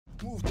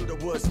Move through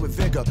the woods with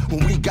vigor.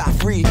 When we got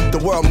free, the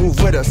world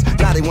moved with us.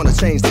 Now they wanna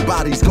change their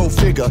bodies, go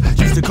figure.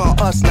 Used to call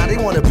us, now they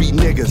wanna be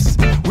niggas.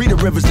 We the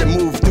rivers that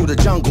move through the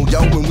jungle,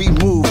 yo. When we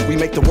move, we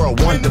make the world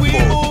wonderful. When we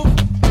move,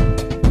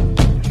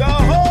 the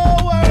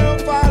whole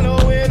world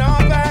following our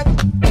path.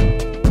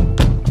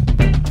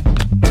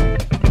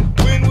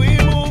 When we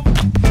move,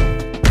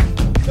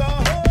 the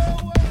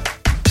whole world.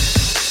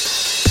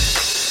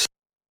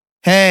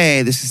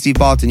 Hey, this is Steve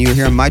Baltin. You are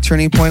here on My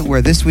Turning Point,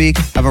 where this week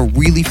I have a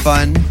really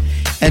fun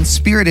and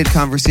spirited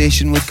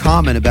conversation with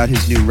Common about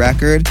his new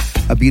record,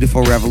 A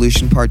Beautiful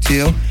Revolution Part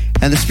 2.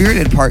 And the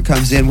spirited part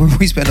comes in where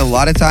we spend a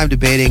lot of time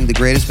debating the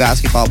greatest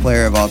basketball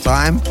player of all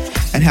time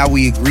and how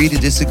we agree to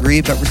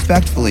disagree, but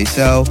respectfully.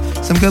 So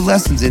some good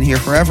lessons in here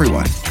for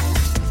everyone.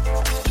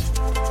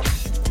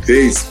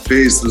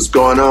 Peace. What's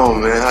going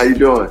on, man? How you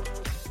doing?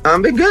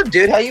 I've been good,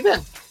 dude. How you been?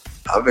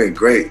 I've been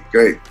great.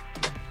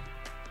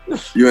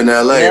 You in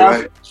LA, Yeah.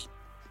 right?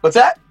 What's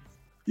that?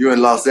 You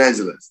in Los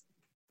Angeles.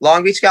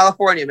 Long Beach,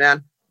 California,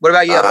 man. What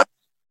about you?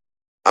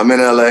 I'm in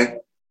LA.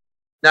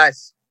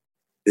 Nice.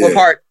 Yeah. What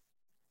part?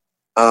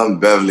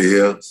 Beverly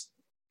Hills.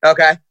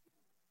 Okay.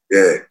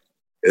 Yeah.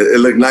 It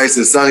looked nice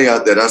and sunny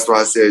out there. That's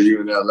why I said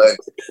you in LA.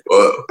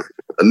 Well,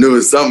 I knew it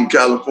was something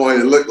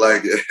California looked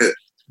like it.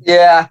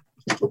 Yeah.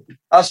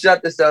 I'll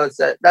shut this out.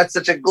 That's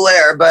such a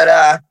glare, but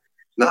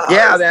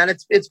yeah, man,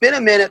 it's been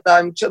a minute.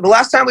 The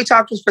last time we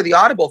talked was for the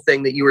Audible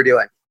thing that you were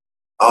doing.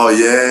 Oh,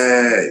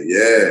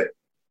 yeah.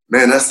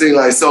 Man, that seemed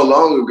like so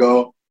long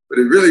ago, but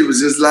it really was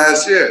just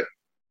last year.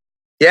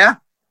 Yeah?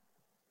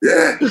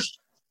 Yeah.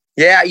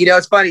 Yeah,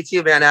 it's funny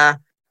too, man.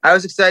 I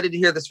was excited to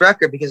hear this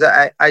record because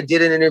I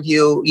did an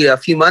interview, a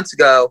few months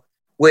ago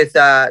with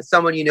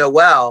someone you know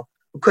well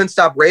who couldn't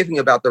stop raving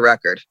about the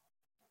record.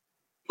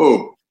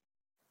 Who?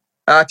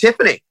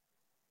 Tiffany.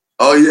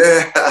 Oh,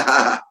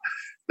 yeah.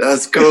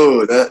 That's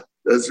cool.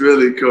 That's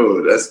really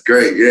cool. That's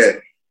great.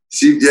 Yeah.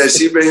 She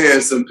been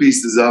hearing some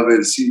pieces of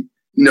it. She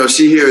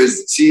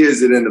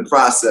hears it in the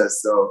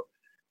process. So,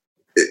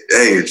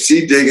 hey, if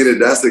she digging it,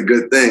 that's a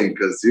good thing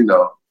because,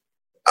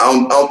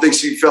 I don't think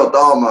she felt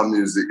all my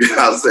music.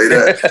 I'll say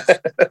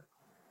that.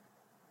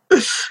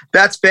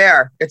 That's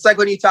fair. It's like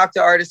when you talk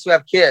to artists who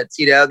have kids,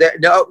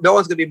 no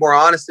one's going to be more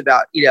honest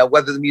about,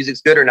 whether the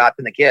music's good or not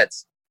than the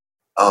kids.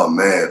 Oh,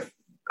 man.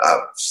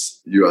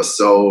 You are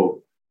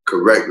so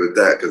correct with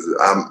that because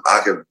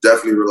I can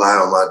definitely rely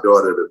on my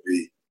daughter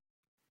to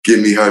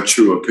give me her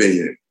true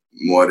opinion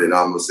more than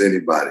almost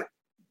anybody.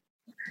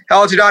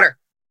 How old's your daughter?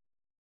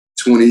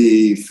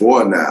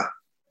 24 now.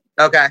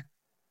 Okay.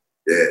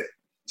 Yeah.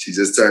 She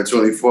just turned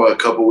 24 a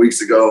couple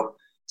weeks ago.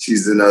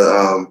 She's in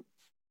the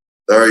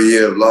third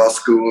year of law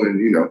school,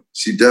 and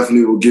she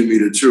definitely will give me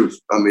the truth.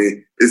 I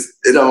mean,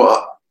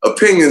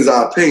 opinions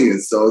are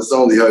opinions, so it's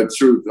only her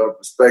truth, her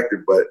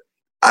perspective. But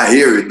I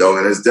hear it though,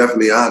 and it's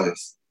definitely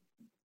honest.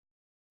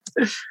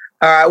 All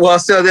right. Well,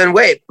 so then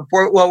wait.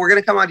 We're going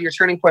to come on to your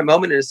turning point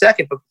moment in a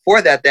second, but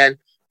before that, then,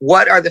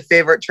 what are the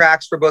favorite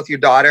tracks for both your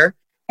daughter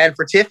and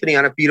for Tiffany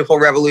on A Beautiful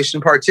Revolution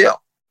Part 2?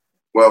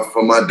 Well,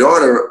 for my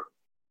daughter,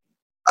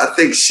 I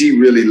think she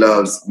really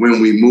loves When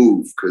We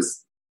Move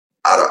because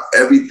out of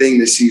everything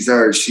that she's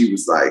heard, she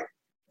was like,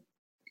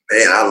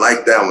 man, I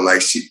like that one.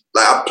 Like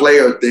I play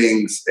her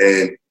things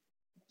and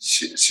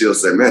she'll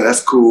say, man,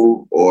 that's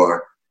cool.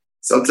 Or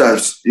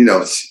sometimes,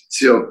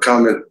 she'll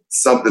comment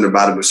something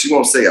about it, but she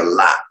won't say a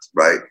lot,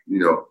 right?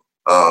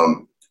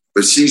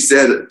 But she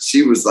said,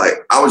 she was like,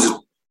 I was just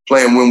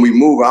playing When We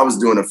Move. I was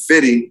doing a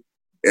fitting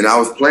and I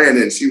was playing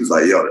it and she was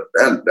like, yo,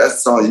 that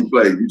song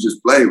you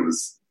just played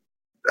was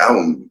that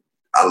one.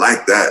 I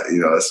like that,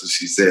 that's what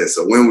she said.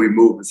 So When We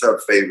Move is her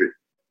favorite.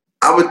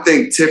 I would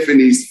think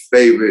Tiffany's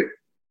favorite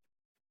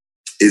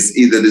is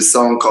either this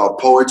song called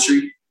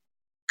Poetry,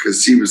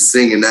 because she was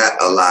singing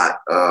that a lot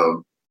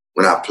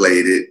when I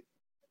played it.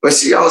 But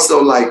she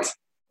also liked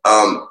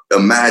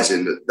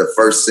Imagine, the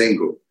first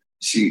single.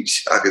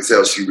 I could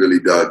tell she really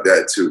dug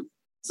that too.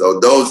 So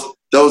those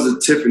are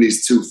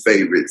Tiffany's two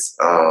favorites.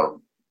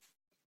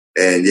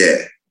 And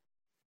yeah,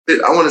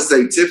 I want to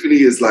say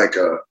Tiffany is like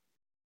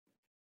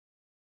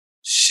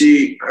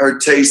her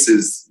taste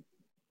is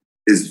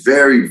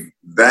very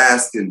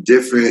vast and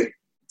different.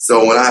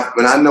 So when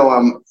I know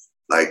I'm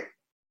like,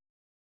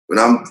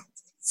 when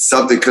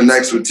something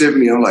connects with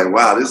Tiffany, I'm like,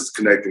 wow, this is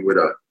connecting with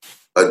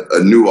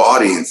a new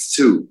audience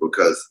too.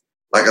 Because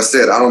like I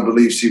said, I don't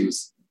believe she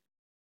was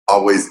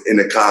always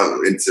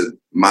into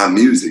my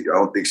music. I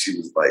don't think she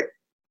was like,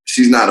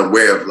 she's not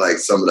aware of like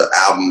some of the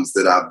albums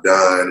that I've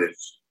done and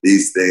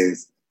these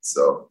things.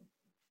 So.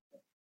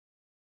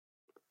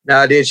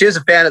 No, dude, she was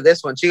a fan of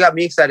this one. She got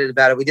me excited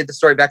about it. We did the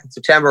story back in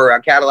September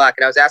around Cadillac,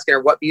 and I was asking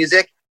her what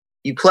music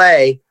you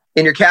play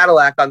in your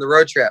Cadillac on the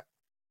road trip.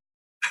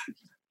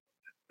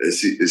 And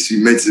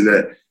she mentioned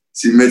that.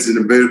 She mentioned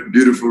the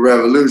Beautiful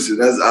Revolution.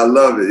 I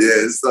love it.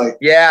 Yeah, it's like.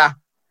 Yeah,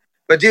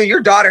 but dude,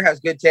 your daughter has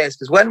good taste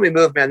because When We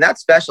Move, man,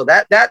 that's special.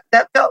 That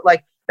felt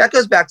like that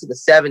goes back to the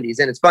 70s,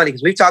 and it's funny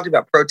because we've talked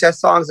about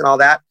protest songs and all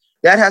that.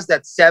 That has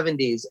that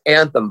 70s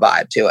anthem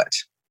vibe to it.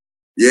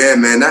 Yeah,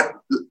 man.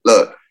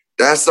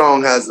 that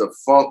song has a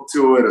funk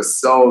to it, a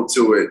soul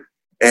to it.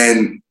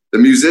 And the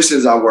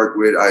musicians I work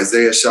with,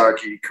 Isaiah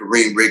Sharkey,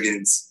 Kareem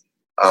Riggins,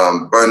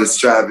 Bernice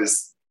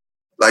Travis,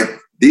 like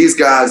these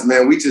guys,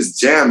 man, we just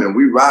jamming,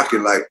 we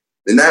rocking. Like,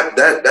 and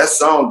that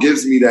song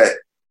gives me that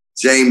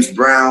James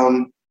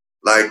Brown,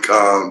 like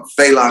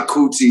Fela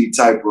Kuti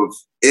type of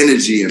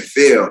energy and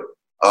feel.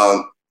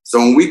 So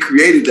when we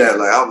created that,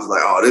 like I was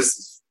like, oh,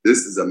 this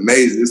is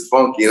amazing, it's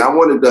funky. And I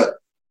wanted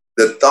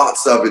the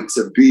thoughts of it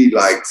to be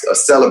like a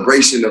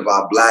celebration of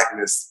our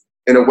Blackness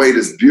in a way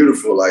that's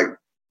beautiful. Like,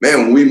 man,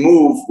 when we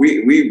move,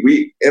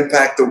 we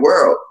impact the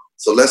world.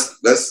 So let's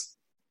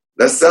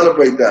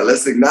celebrate that.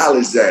 Let's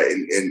acknowledge that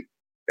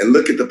and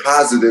look at the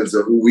positives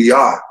of who we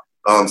are.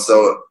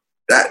 So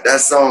that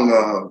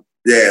song,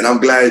 yeah, and I'm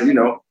glad, you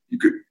know, you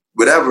could,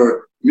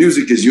 whatever,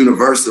 music is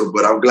universal,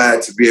 but I'm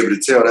glad to be able to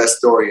tell that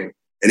story.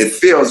 And it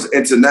feels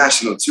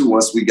international too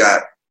once we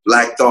got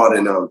Black Thought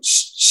and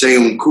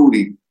Seun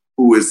Kuti,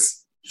 who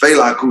is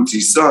Fela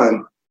Kuti's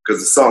son,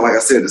 because the song, like I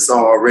said, the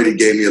song already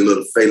gave me a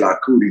little Fela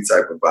Kuti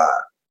type of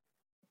vibe.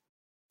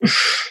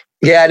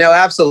 Yeah, no,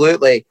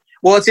 absolutely.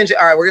 Well, it's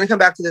interesting. All right, we're going to come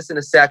back to this in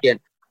a second.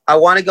 I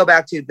want to go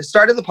back to the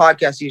start of the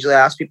podcast. Usually I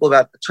ask people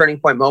about the turning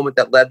point moment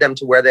that led them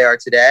to where they are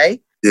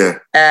today. Yeah.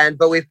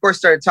 But we, of course,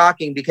 started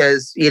talking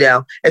because, you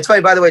know, it's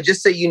funny, by the way,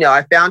 just so you know,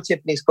 I found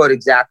Tiffany's quote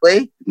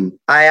exactly. Mm-hmm.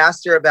 I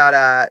asked her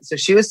about, so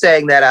she was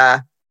saying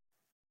that,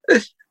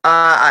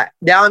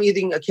 now I'm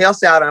eating a kale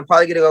salad and I'm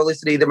probably going to go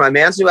listen to either my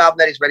man's new album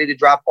that he's ready to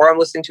drop or I'm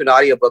listening to an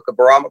audiobook, a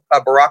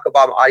Barack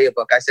Obama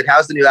audiobook. I said,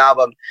 how's the new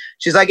album?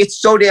 She's like, it's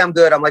so damn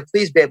good. I'm like,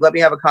 please, babe, let me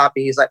have a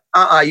copy. He's like,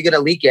 you're going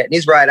to leak it. And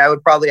he's right.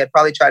 I'd probably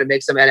try to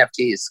make some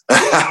NFTs.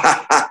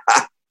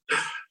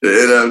 The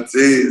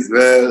NFTs,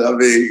 man. I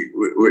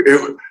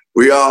mean,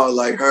 we all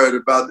like heard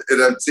about the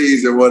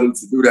NFTs and wanted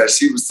to do that.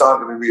 She was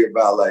talking to me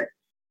about like,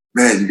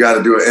 man, you got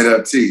to do an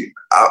NFT.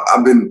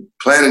 I've been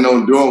planning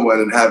on doing one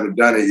and haven't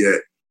done it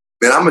yet.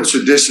 Man, I'm a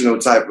traditional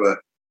type of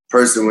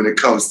person when it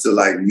comes to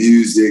like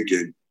music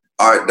and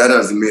art. That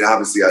doesn't mean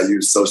obviously I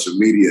use social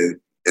media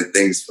and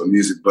things for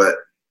music, but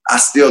I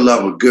still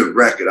love a good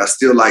record. I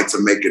still like to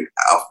make a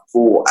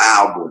full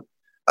album.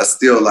 I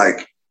still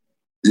like,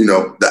 you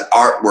know, the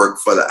artwork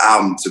for the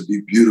album to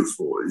be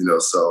beautiful, you know,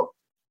 so.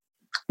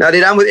 Now,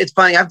 dude, it's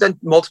funny. I've done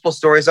multiple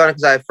stories on it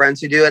because I have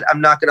friends who do it. I'm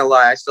not going to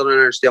lie. I still don't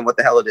understand what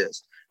the hell it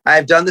is.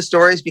 I've done the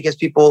stories because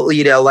people,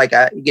 you know, like,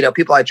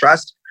 people I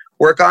trust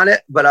work on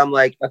it, but I'm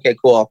like, okay,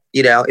 cool.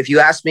 You know, if you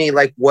ask me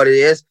like what it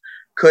is,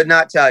 could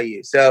not tell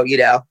you. So, you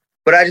know,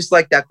 but I just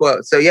like that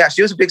quote. So yeah,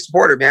 she was a big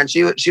supporter, man.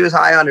 She was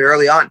high on it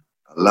early on.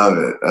 I love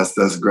it.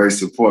 That's great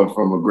support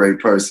from a great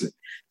person.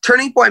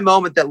 Turning point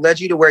moment that led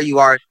you to where you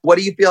are. What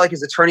do you feel like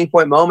is a turning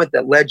point moment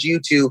that led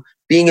you to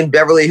being in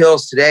Beverly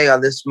Hills today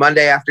on this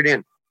Monday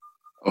afternoon?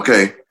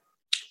 Okay.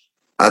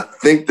 I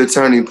think the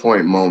turning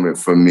point moment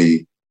for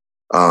me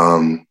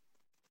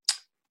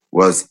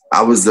was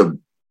I was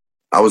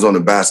on the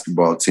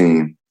basketball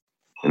team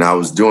and I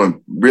was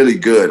doing really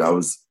good. I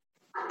was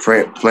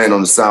playing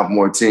on the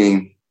sophomore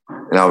team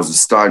and I was a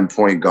starting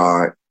point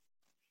guard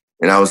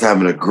and I was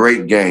having a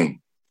great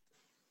game.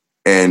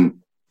 And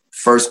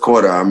first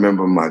quarter, I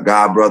remember my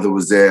god brother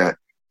was there.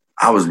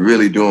 I was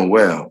really doing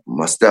well.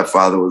 My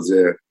stepfather was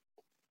there.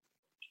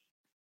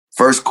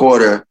 First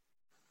quarter,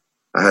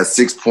 I had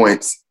 6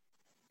 points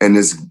and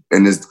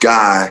this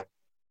guy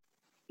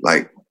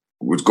like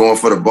was going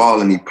for the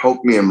ball and he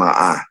poked me in my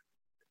eye.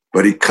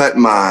 But he cut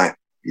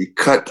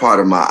part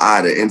of my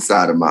eye, the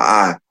inside of my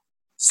eye.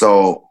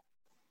 So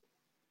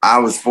I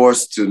was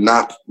forced to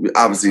not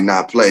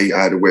play.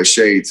 I had to wear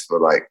shades for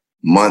like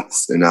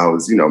months. And I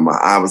was, you know, my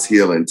eye was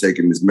healing,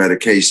 taking this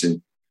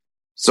medication.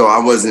 So I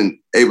wasn't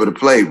able to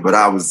play, but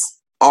I was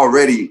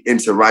already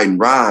into writing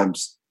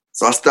rhymes.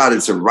 So I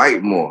started to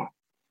write more.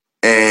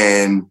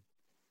 And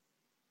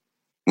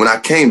when I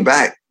came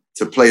back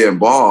to play in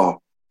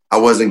ball, I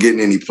wasn't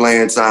getting any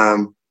playing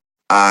time.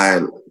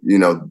 I, you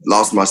know,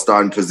 lost my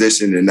starting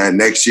position. And that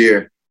next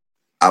year,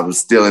 I was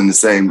still in the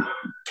same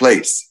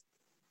place,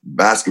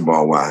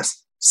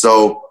 basketball-wise.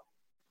 So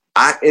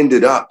I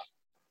ended up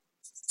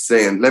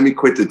saying, let me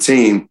quit the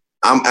team.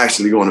 I'm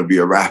actually going to be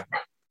a rapper.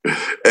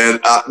 And,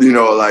 you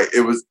know, like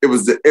it was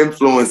the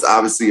influence,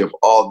 obviously, of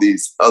all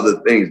these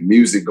other things,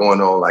 music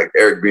going on, like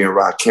Eric B. and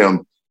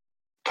Rakim,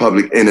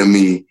 Public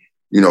Enemy,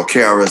 you know,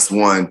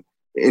 KRS-One,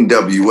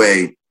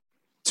 NWA,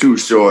 Too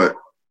Short,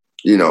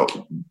 you know,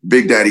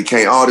 Big Daddy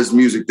Kane, all this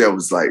music that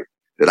was like,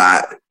 that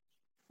I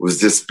was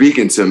just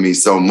speaking to me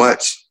so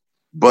much.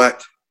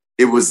 But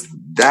it was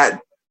that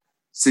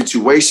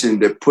situation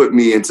that put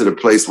me into the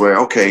place where,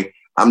 okay,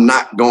 I'm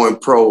not going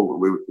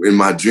pro in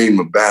my dream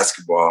of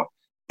basketball.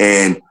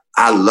 And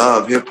I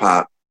love hip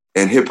hop,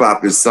 and hip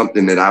hop is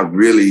something that I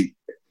really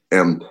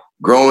am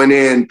growing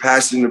in,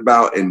 passionate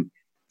about, and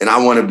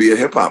I want to be a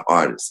hip hop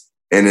artist.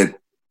 And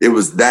it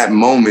was that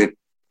moment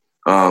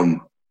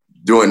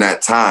during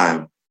that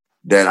time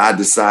that I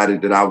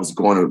decided that I was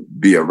going to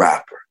be a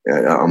rapper.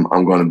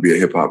 I'm going to be a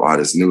hip hop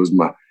artist. And it was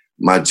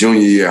my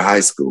junior year of high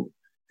school.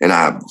 And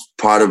I was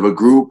part of a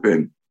group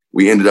and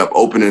we ended up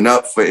opening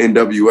up for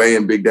NWA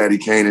and Big Daddy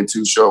Kane and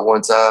Too Short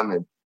one time.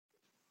 And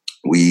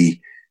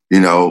we, you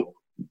know,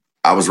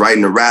 I was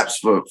writing the raps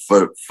for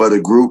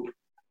the group.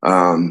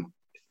 And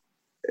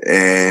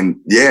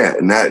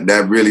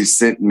that really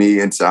sent me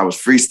into, I was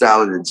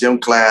freestyling in gym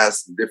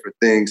class and different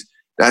things.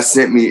 That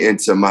sent me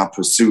into my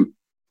pursuit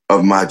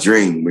of my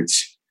dream,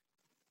 which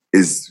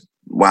is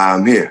why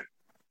I'm here.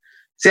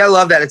 See, I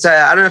love that. It's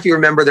I don't know if you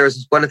remember, there was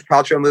this Gwyneth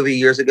Paltrow movie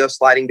years ago,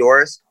 Sliding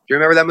Doors. Do you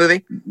remember that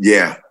movie?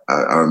 Yeah,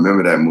 I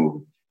remember that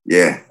movie.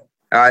 Yeah.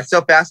 It's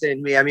so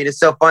fascinating to me. I mean, it's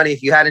so funny.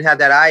 If you hadn't had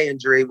that eye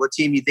injury, what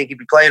team do you think you'd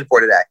be playing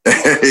for today?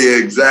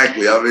 Yeah,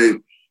 exactly. I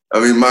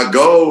mean, my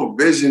goal,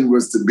 vision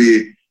was to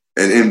be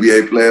an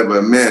NBA player,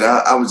 but man,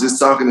 I was just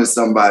talking to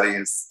somebody,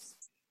 and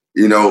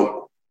you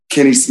know,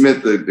 Kenny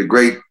Smith, the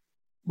great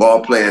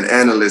ball playing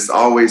analyst,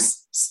 always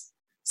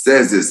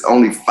says this: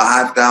 only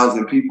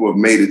 5,000 people have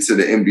made it to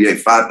the NBA.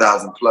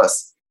 5,000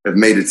 plus have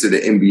made it to the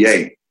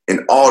NBA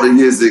in all the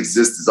years of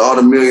existence, all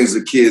the millions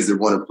of kids that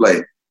want to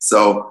play.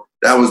 So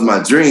that was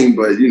my dream,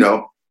 but you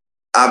know,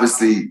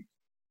 obviously,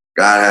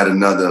 God had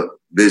another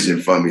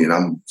vision for me, and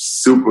I'm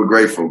super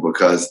grateful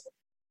because,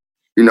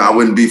 you know, I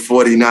wouldn't be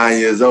 49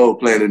 years old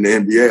playing in the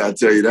NBA. I'll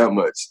tell you that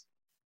much.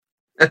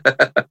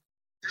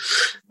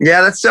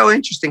 Yeah, that's so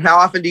interesting. How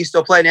often do you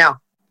still play now?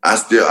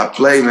 I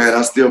play, man.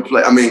 I still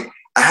play. I mean,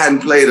 I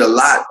hadn't played a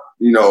lot,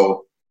 you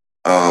know,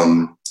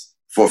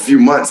 for a few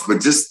months,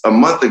 but just a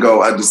month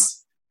ago, I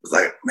just was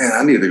like, man,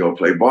 I need to go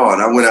play ball.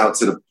 And I went out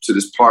to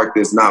this park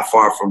that's not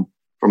far from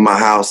my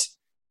house.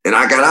 And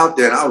I got out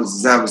there and I was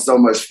just having so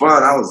much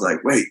fun. I was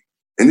like, wait.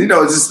 And, you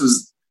know,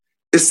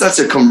 it's such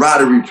a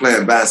camaraderie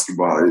playing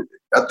basketball.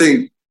 I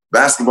think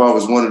basketball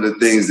was one of the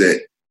things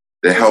that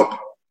helped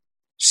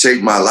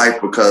shape my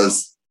life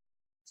because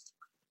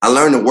I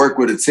learned to work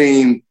with a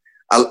team.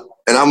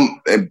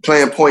 And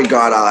playing point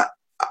guard, I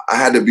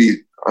had to be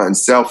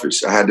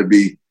unselfish. I had to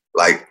be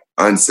like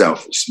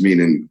unselfish,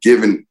 meaning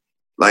giving,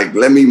 like,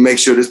 let me make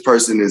sure this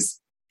person is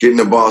getting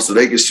the ball so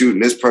they can shoot,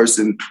 and this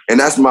person, and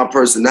that's my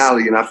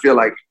personality. And I feel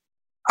like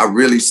I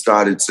really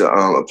started to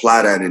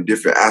apply that in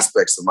different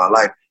aspects of my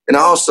life. And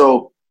I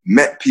also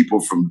met people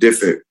from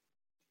different,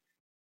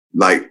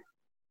 like,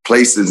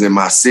 places in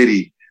my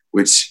city,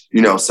 which,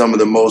 you know, some of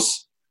the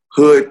most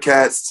hood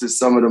cats to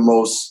some of the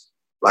most,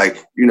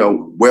 like, you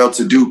know,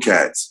 well-to-do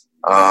cats.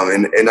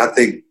 And I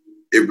think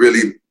it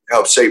really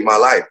helped shape my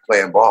life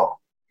playing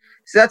ball.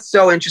 So that's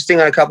so interesting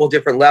on a couple of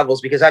different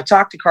levels, because I've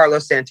talked to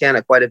Carlos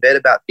Santana quite a bit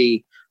about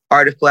the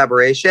art of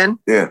collaboration.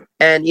 Yeah.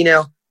 And, you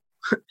know,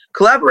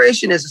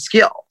 collaboration is a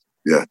skill.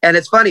 Yeah. And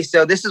it's funny.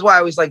 So this is why I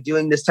always like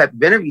doing this type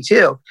of interview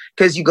too,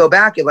 because you go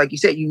back and, like you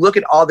said, you look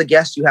at all the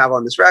guests you have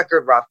on this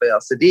record, Raphael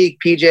Saadiq,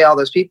 PJ, all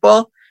those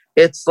people.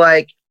 It's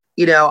like,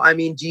 you know, I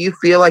mean, do you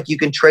feel like you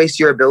can trace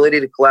your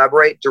ability to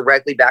collaborate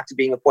directly back to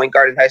being a point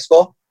guard in high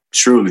school?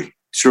 Truly.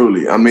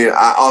 I mean,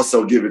 I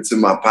also give it to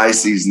my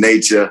Pisces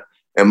nature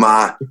and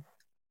my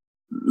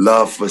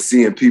love for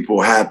seeing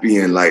people happy,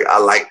 and like, I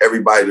like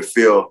everybody to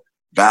feel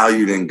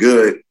valued and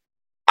good.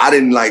 I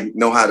didn't like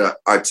know how to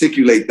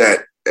articulate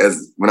that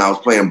as when I was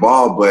playing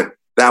ball, but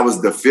that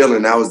was the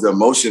feeling, that was the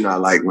emotion I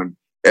like when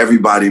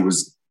everybody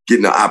was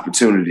getting the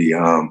opportunity.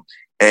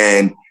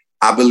 And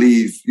I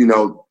believe, you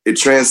know, it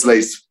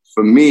translates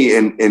for me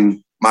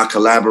in my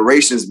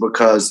collaborations,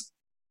 because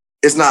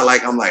it's not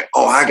like I'm like,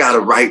 oh, I got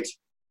to write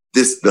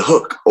the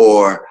hook,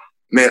 or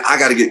man, I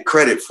got to get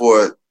credit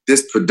for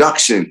this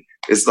production.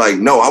 It's like,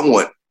 no, I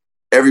want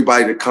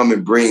everybody to come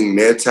and bring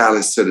their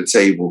talents to the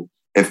table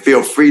and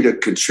feel free to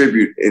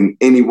contribute in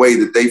any way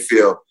that they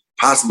feel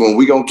possible. And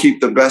we're going to keep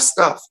the best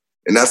stuff.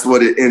 And that's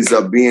what it ends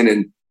up being.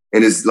 And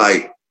it's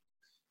like,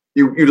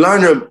 you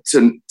learn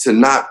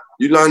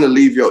you learn to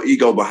leave your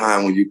ego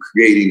behind when you're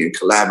creating and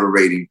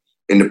collaborating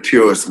in the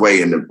purest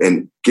way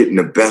and getting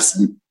the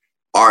best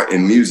art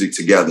and music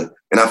together.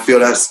 And I feel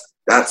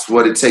that's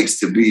what it takes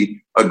to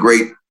be a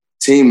great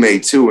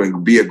teammate too,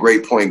 and be a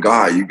great point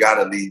guard. You got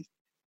to leave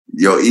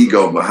your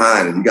ego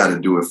behind, and you got to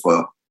do it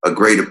for a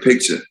greater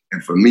picture.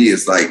 And for me,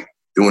 it's like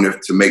doing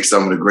it to make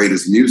some of the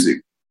greatest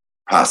music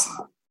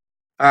possible.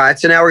 All right,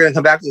 so now we're going to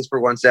come back to this for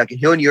 1 second.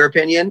 Who, in your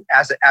opinion,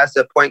 as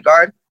a point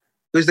guard,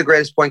 who's the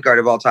greatest point guard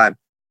of all time?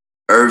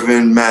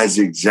 Earvin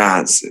Magic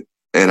Johnson.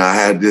 And I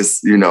had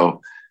this, you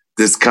know,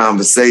 this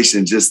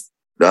conversation just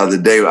the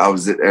other day. I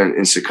was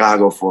in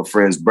Chicago for a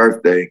friend's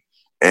birthday,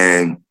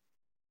 and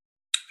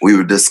we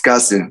were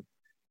discussing,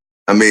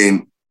 I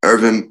mean,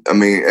 Earvin,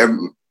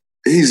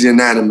 he's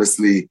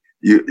unanimously,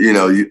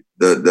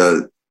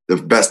 the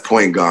best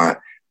point guard.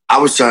 I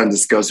was trying to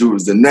discuss who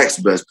was the next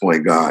best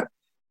point guard.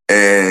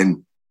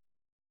 And,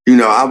 you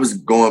know, I was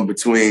going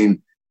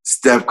between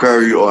Steph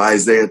Curry or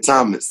Isaiah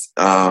Thomas.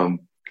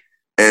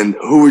 And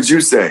who would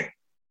you say?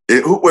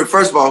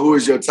 First of all, who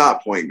is your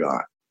top point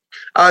guard?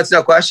 Oh, it's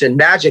no question,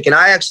 Magic. And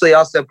I actually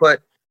also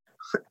put,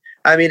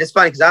 I mean, it's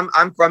funny because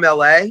I'm from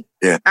LA.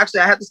 Yeah.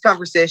 Actually, I had this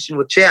conversation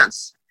with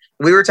Chance.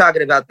 We were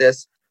talking about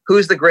this.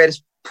 Who's the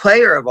greatest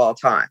player of all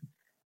time?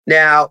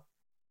 Now,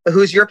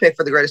 who's your pick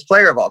for the greatest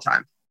player of all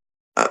time?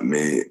 I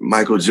mean,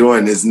 Michael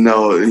Jordan is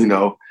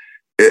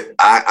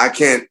I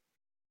can't.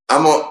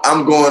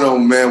 I'm going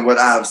on, man, what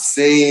I've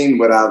seen,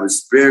 what I've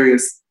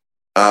experienced.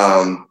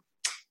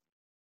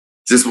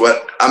 Just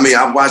what, I mean,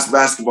 I've watched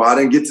basketball. I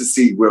didn't get to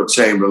see Wilt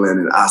Chamberlain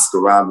and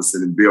Oscar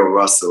Robertson and Bill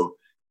Russell.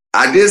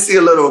 I did see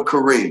a little of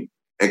Kareem,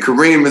 and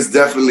Kareem is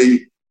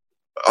definitely,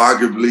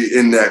 arguably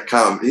in that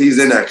he's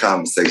in that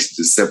conversation,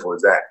 just simple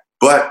as that.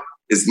 But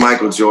it's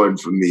Michael Jordan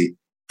for me,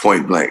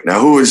 point blank. Now,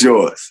 who is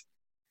yours?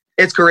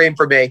 It's Kareem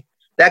for me.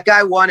 That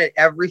guy won at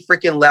every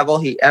freaking level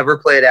he ever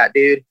played at,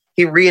 dude.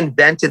 He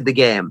reinvented the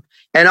game.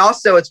 And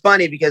also, it's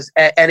funny because,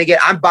 and again,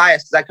 I'm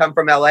biased because I come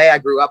from LA. I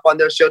grew up on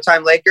those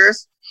Showtime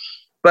Lakers.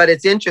 But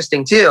it's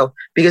interesting, too,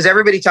 because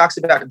everybody talks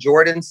about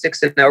Jordan's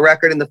 6-0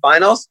 record in the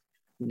finals.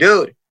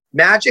 Dude,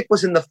 Magic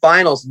was in the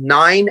finals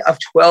 9 of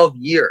 12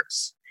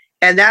 years.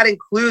 And that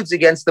includes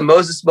against the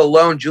Moses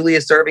Malone,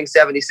 Julius Erving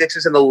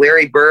 76ers and the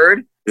Larry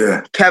Bird,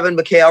 Kevin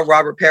McHale,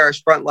 Robert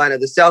Parrish front line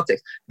of the Celtics.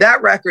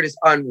 That record is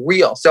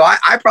unreal. So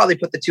I probably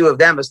put the two of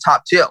them as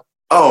top two.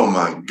 Oh,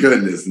 my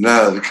goodness.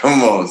 Nah,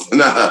 come on.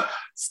 Nah,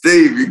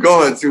 Steve, you're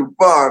going too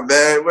far,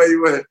 man. Where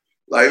you went?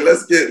 Like,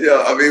 let's get,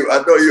 I mean,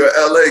 I know you're an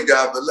LA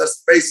guy, but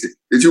let's face it.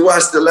 Did you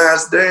watch The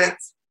Last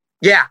Dance?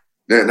 Yeah.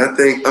 Man,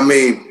 I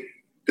mean,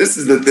 this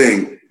is the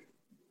thing.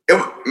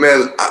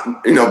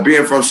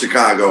 Being from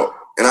Chicago,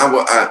 and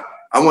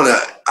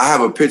I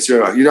have a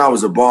picture. I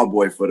was a ball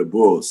boy for the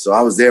Bulls. So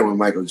I was there when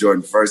Michael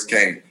Jordan first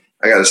came.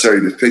 I got to show you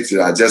this picture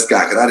that I just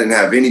got because I didn't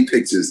have any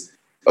pictures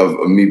of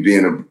me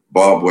being a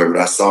ball boy, but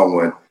I saw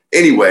one.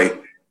 Anyway,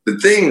 the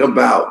thing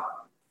about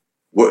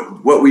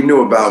what we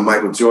knew about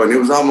Michael Jordan, it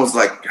was almost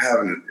like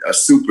having a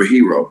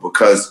superhero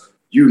because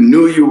you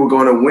knew you were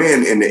going to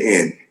win in the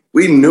end.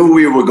 We knew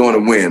we were going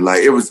to win.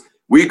 Like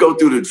we go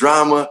through the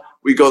drama,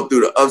 we go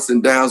through the ups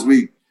and downs,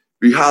 we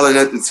hollering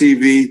at the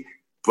TV,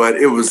 but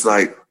it was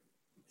like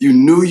you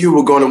knew you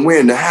were going to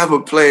win. To have a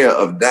player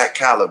of that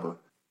caliber.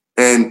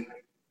 And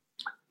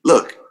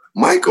look,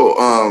 Michael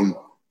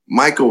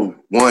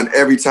won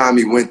every time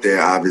he went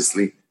there,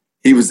 obviously.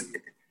 He was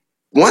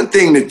one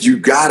thing that you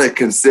got to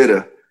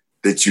consider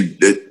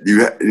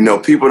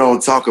that people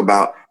don't talk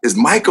about is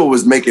Michael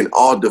was making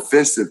all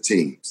defensive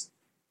teams.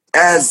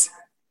 As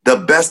the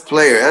best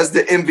player, as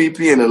the MVP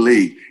in the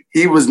league,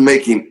 he was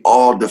making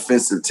all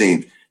defensive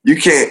teams.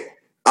 I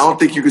don't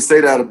think you could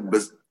say that,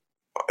 but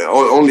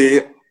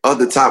only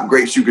other top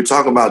greats you could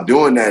talk about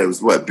doing that. It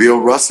was Bill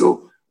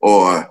Russell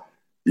or,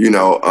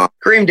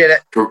 Kareem did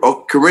it.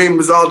 Kareem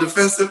was all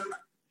defensive?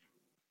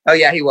 Oh,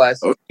 yeah, he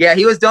was. Okay. Yeah,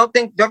 he was. Don't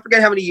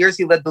forget how many years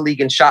he led the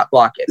league in shot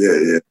blocking.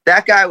 Yeah.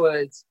 That guy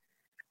was,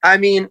 I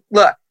mean,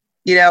 look,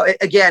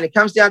 again, it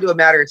comes down to a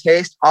matter of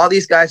taste. All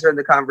these guys are in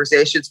the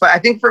conversations. But I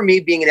think for me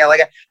being an LA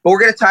guy, but we're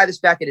going to tie this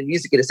back into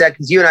music in a sec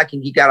because you and I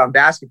can geek out on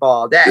basketball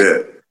all day.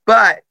 Yeah.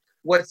 But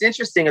what's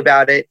interesting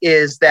about it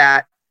is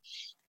that,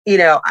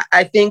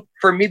 I think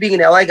for me being an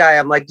LA guy,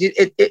 I'm like, dude,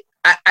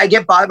 I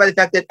get bothered by the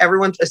fact that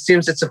everyone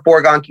assumes it's a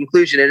foregone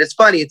conclusion. And it's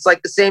funny. It's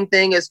like the same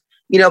thing as,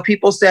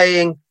 people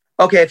saying,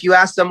 okay, if you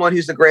ask someone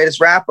who's the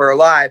greatest rapper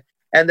alive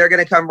and they're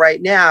going to come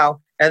right now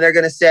and they're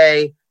going to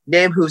say,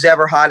 name who's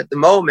ever hot at the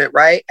moment,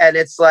 right? And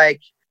it's like,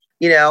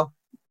 they're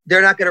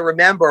not going to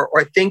remember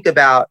or think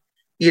about,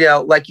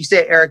 like you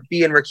say, Eric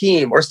B. and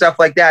Rakim or stuff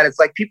like that. It's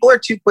like people are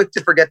too quick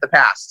to forget the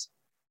past.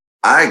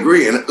 I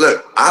agree. And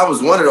look, I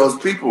was one of those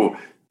people.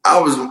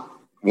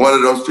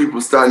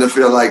 Starting to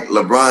feel like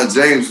LeBron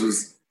James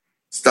was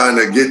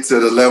starting to get to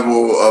the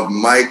level of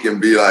Mike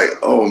and be like,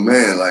 oh,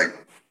 man, like,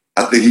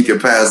 I think he can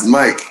pass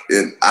Mike.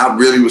 And I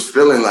really was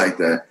feeling like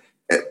that.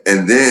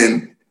 And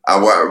then I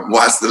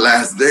watched The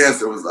Last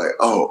Dance and was like,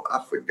 oh,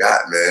 I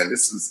forgot, man.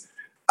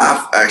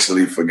 I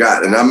actually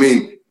forgot. And I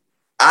mean,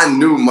 I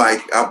knew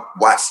Mike. I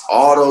watched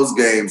all those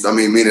games. I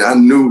mean, meaning I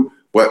knew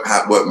what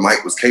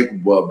Mike was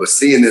capable of, but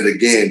seeing it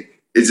again,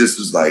 it just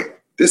was like,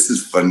 this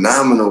is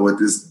phenomenal what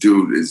this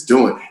dude is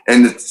doing.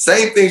 And the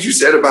same things you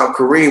said about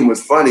Kareem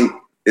was funny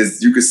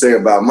as you could say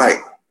about Mike.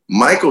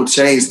 Michael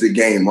changed the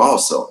game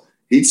also.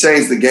 He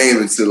changed the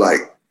game into like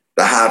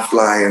the high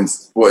flying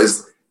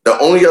boys. The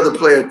only other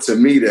player to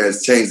me that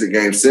has changed the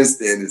game since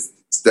then is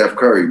Steph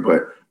Curry.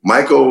 But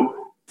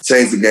Michael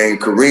changed the game.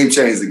 Kareem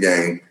changed the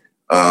game.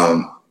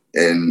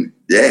 And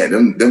yeah,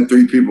 them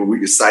three people we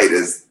could cite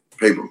as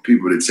people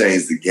that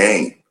changed the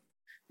game.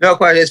 No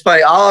question. It's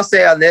funny. All I'll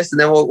say on this, and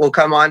then we'll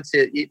come on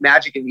to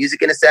Magic and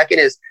music in a second,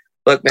 is,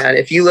 look, man,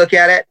 if you look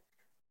at it,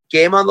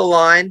 game on the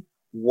line,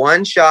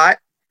 one shot.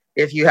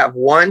 If you have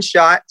one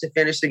shot to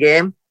finish the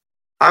game,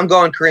 I'm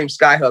going Kareem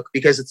Skyhook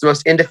because it's the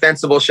most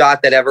indefensible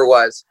shot that ever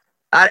was.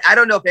 I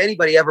don't know if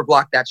anybody ever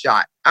blocked that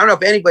shot. I don't know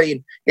if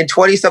anybody in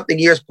 20-something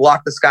years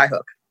blocked the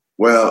Skyhook.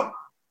 Well,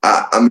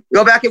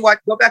 go back and watch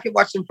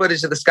some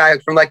footage of the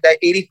Skyhook from like that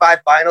 '85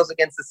 finals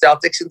against the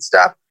Celtics and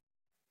stuff.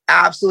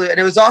 Absolutely. And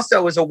it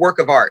was a work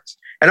of art.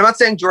 And I'm not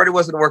saying Jordan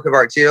wasn't a work of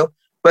art too,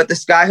 but the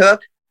Skyhook,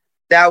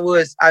 it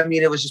was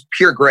just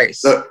pure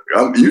grace. Look,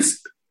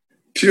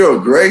 pure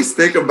grace.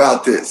 Think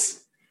about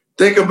this.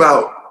 Think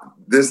about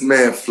this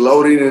man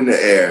floating in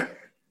the air,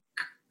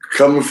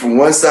 coming from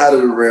one side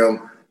of the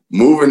rim,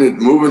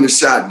 moving the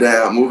shot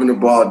down, moving the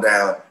ball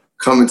down,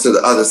 coming to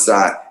the other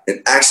side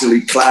and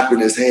actually clapping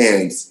his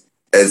hands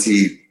as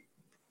he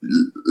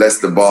lets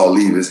the ball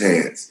leave his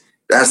hands.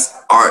 That's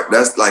art.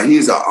 That's like,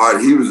 he's an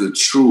art. He was a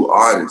true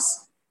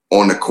artist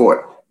on the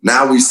court.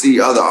 Now we see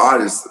other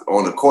artists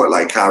on the court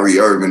like Kyrie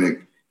Irving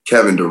and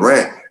Kevin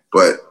Durant,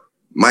 but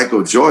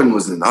Michael Jordan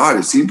was an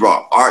artist. He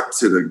brought art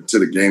to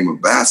the game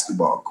of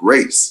basketball.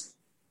 Grace.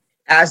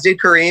 As did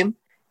Kareem,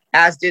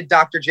 as did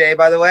Dr. J,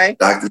 by the way,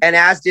 and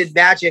as did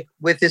Magic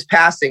with his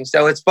passing.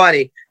 So it's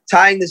funny,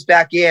 tying this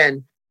back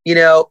in, you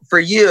know, for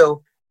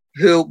you,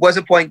 who was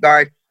a point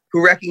guard,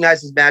 who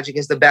recognizes Magic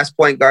as the best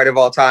point guard of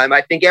all time,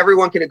 I think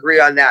everyone can agree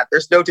on that.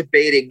 There's no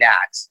debating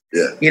that.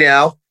 Yeah. You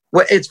know,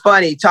 it's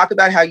funny. Talk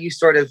about how you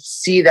sort of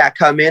see that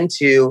come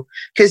into,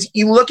 because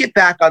you look it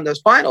back on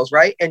those finals,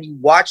 right? And you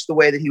watch the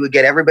way that he would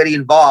get everybody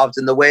involved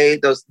and the way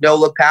those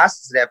no-look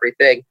passes and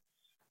everything.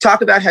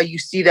 Talk about how you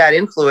see that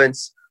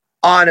influence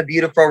on A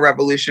Beautiful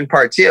Revolution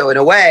Part 2. In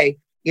a way,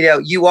 you know,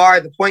 you are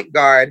the point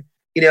guard,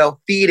 you know,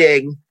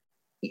 feeding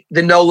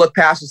the no-look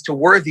passes to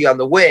Worthy on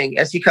the wing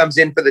as he comes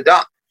in for the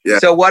dunk. Yeah.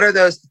 So what are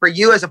those, for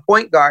you as a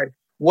point guard,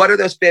 what are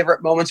those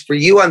favorite moments for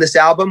you on this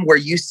album where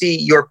you see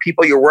your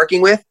people you're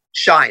working with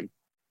shine?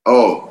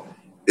 Oh,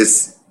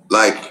 it's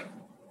like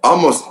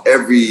almost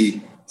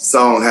every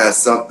song has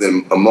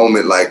something, a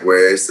moment like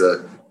where it's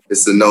a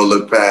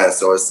no-look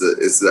pass, or it's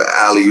an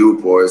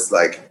alley-oop, or it's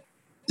like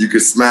you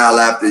could smile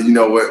after, you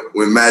know,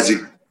 when Magic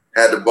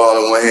had the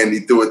ball in one hand,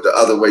 he threw it the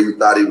other way. You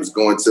thought he was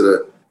going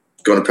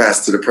to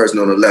pass to the person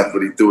on the left,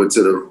 but he threw it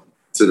to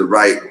the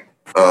right.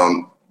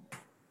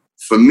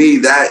 For me,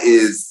 that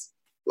is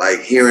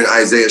like hearing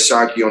Isaiah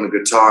Sharkey on the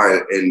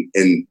guitar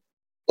and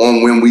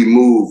on When We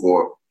Move,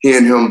 or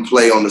hearing him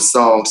play on the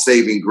song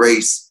Saving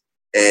Grace,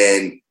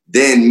 and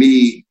then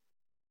me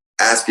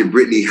asking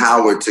Brittany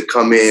Howard to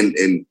come in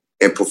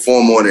and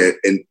perform on it,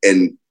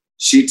 and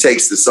she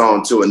takes the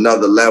song to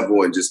another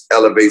level and just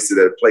elevates it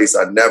at a place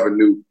I never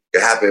knew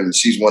could happen.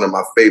 She's one of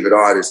my favorite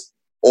artists.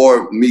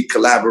 Or me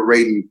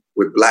collaborating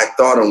with Black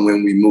Thought on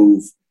When We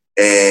Move,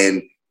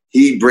 and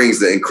he brings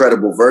the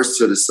incredible verse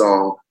to the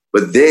song,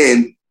 but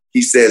then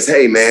he says,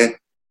 hey man,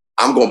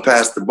 I'm gonna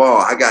pass the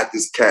ball. I got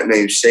this cat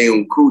named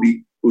Sheun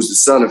Kuti, who's the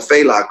son of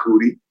Fela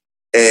Kuti,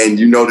 and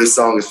you know this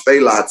song is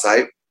Fela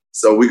type,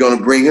 so we're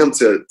gonna bring him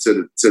to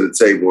the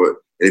table. And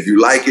if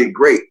you like it,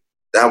 great.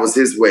 That was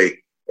his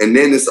way. And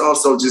then it's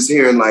also just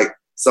hearing like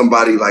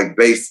somebody like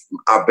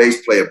our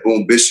bass player,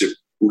 Boom Bishop,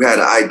 who had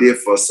an idea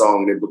for a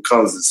song that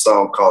becomes a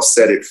song called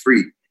Set It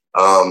Free,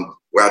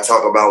 where I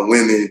talk about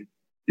women,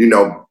 you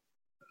know,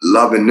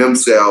 loving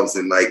themselves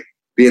and like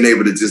being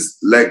able to just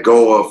let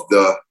go of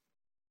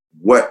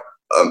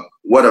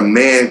what a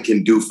man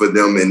can do for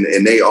them,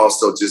 and they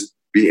also just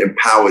be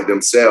empowered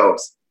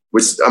themselves,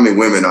 which, I mean,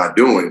 women are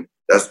doing.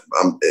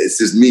 It's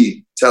just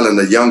me telling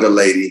the younger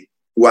lady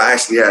who I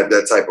actually had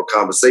that type of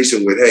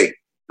conversation with, hey,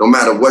 no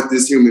matter what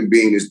this human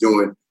being is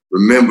doing,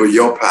 remember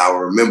your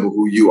power, remember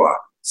who you are.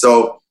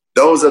 So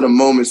those are the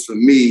moments for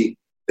me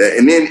that,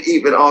 and then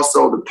even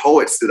also the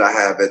poets that I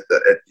have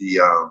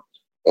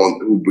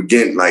who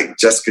begin, like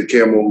Jessica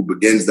Cameron, who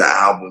begins the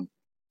album.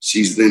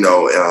 She's, you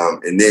know,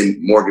 and then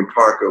Morgan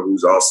Parker,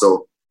 who's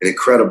also an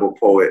incredible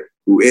poet,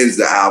 who ends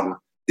the album.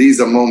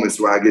 These are moments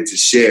where I get to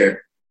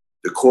share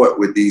the court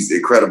with these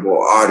incredible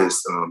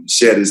artists,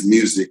 share this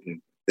music,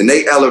 and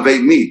they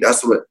elevate me.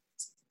 That's what,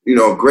 you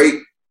know, a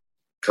great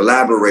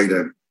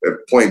collaborator, a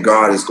point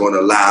guard, is going to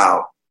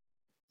allow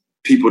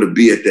people to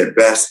be at their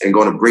best and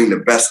going to bring the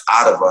best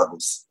out of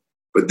others.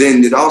 But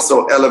then it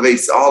also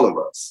elevates all of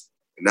us,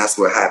 and that's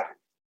what happened.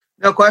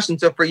 No question.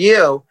 So for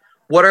you,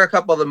 what are a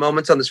couple of the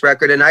moments on this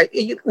record? And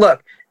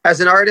look, as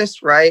an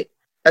artist, right,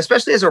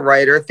 especially as a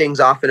writer, things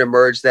often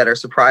emerge that are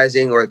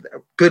surprising, or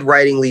good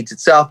writing leads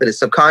itself and is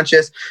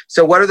subconscious.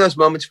 So what are those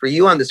moments for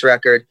you on this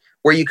record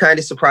where you kind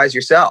of surprise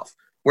yourself,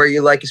 where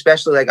you like,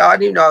 especially like, oh, I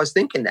didn't even know I was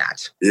thinking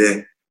that?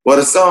 Yeah. Well,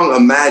 the song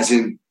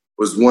Imagine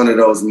was one of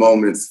those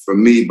moments for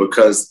me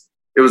because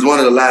it was one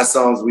of the last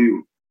songs we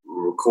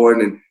were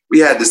recording, and we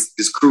had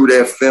this crew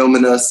there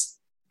filming us,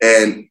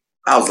 and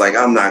I was like,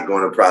 I'm not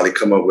going to probably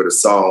come up with a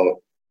song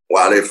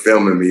while they're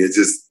filming me. It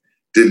just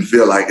didn't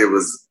feel like it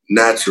was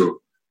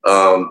natural.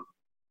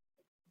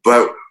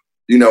 But,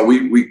 you know,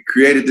 we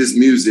created this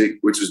music,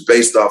 which was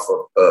based off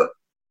of an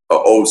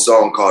old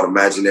song called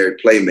Imaginary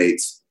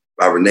Playmates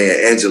by Renee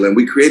and Angela. And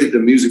we created the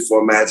music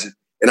for Imagine.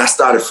 And I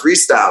started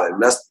freestyling.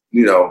 That's,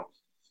 you know,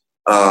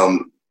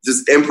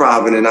 just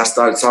improvising. And I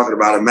started talking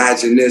about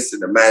imagine this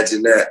and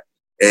imagine that.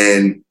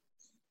 And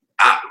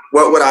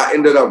what I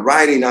ended up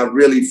writing, I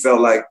really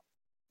felt like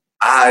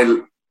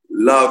I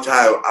loved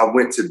how I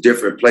went to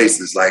different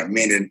places, like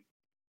meaning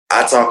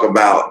I talk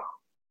about,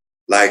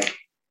 like,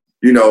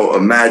 you know,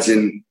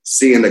 imagine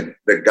seeing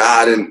the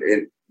God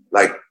in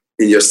like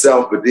in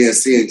yourself, but then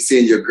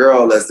seeing your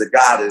girl as the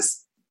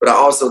goddess. But I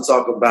also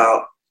talk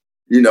about,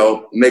 you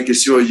know, making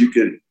sure you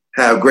can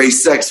have great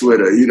sex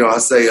with her. You know, I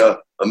say,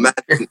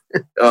 imagine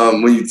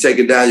when you take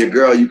it down your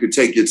girl, you can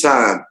take your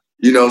time.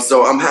 You know,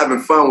 so I'm having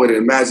fun with it.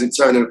 Imagine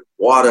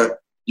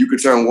you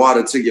could turn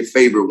water to your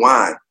favorite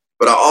wine.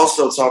 But I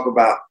also talk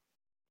about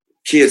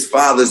kids'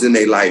 fathers in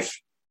their life,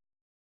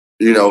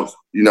 so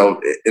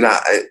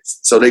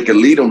they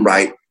can lead them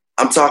right.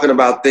 I'm talking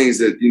about things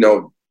that,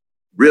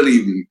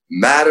 really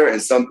matter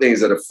and some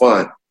things that are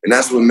fun. And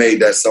that's what made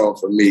that song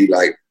for me,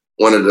 like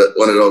one of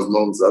those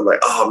moments. I'm like,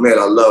 oh man,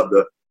 I love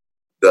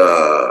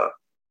the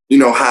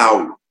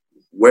how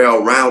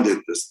well-rounded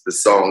the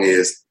song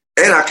is.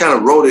 And I kind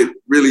of wrote it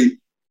really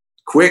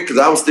quick because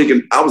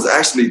I was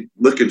actually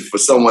looking for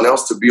someone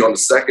else to be on the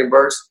second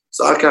verse.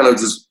 So I kind of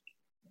just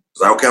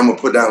was like, okay, I'm gonna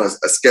put down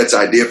a sketch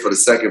idea for the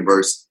second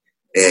verse,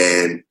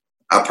 and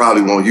I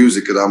probably won't use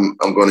it because I'm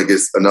going to get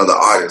another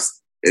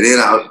artist. And then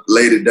I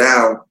laid it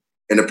down,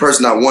 and the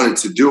person I wanted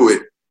to do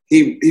it,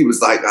 he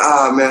was like,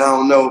 man, I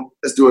don't know,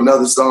 let's do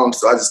another song.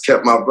 So I just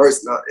kept my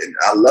verse now, and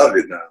I love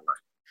it now.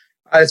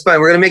 It's fine.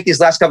 We're going to make these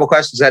last couple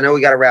questions. I know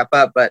we got to wrap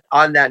up, but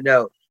on that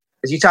note,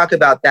 as you talk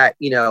about that,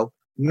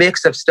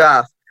 mix of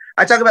stuff,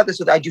 I talk about this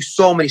I do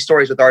so many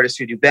stories with artists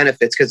who do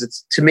benefits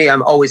because to me,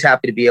 I'm always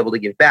happy to be able to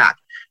give back.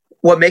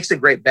 What makes a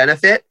great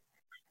benefit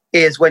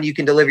is when you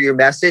can deliver your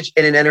message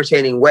in an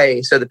entertaining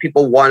way so that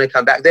people want to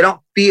come back. They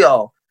don't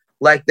feel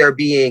like they're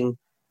being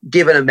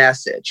given a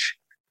message,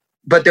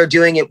 but they're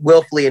doing it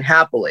willfully and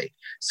happily.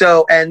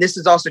 So, and this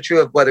is also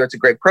true of whether it's a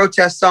great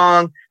protest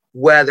song,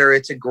 whether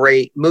it's a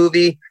great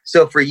movie.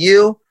 So for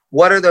you,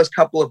 what are those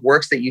couple of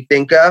works that you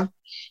think of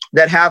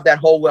that have that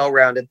whole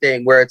well-rounded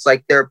thing where it's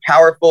like they're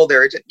powerful,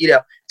 they're,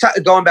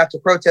 going back to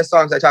protest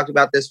songs, I talked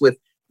about this with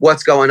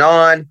What's Going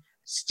On,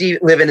 Steve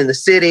Living in the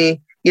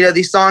City,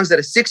 these songs that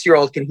a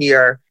 6-year-old can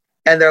hear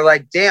and they're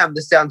like, damn,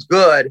 this sounds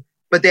good,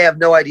 but they have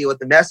no idea what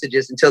the message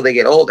is until they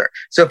get older.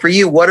 So for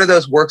you, what are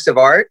those works of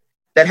art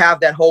that have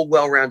that whole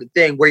well-rounded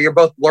thing where you're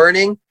both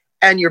learning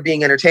and you're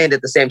being entertained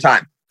at the same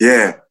time?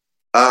 Yeah.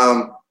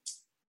 I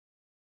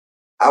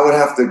would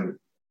have to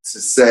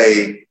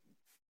say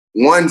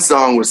one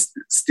song was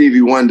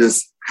Stevie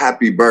Wonder's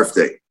Happy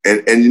Birthday.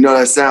 And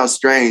that sounds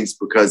strange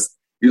because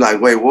you're like,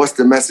 wait, what's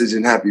the message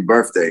in Happy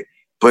Birthday?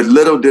 But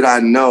little did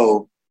I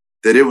know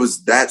that it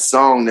was that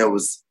song that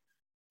was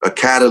a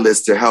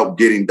catalyst to help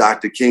getting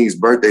Dr. King's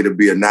birthday to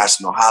be a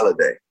national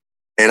holiday.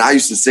 And I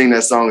used to sing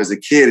that song as a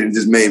kid and it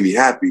just made me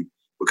happy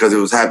because it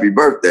was Happy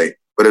Birthday,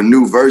 but a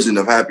new version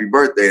of Happy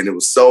Birthday. And it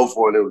was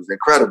soulful and it was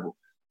incredible.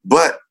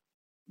 But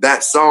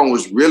that song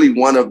was really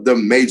one of the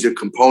major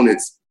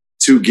components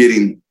to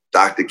getting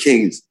Dr.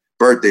 King's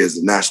birthday as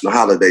a national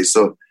holiday.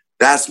 So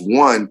that's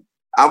one.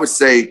 I would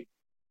say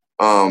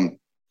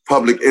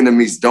Public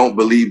Enemy's Don't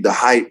Believe the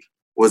Hype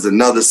was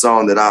another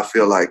song that I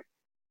feel like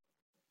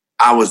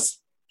I was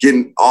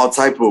getting all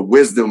type of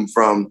wisdom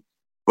from,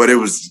 but it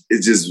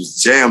just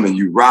was jamming,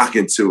 you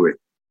rocking to it,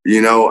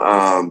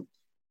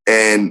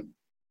 and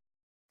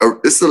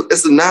it's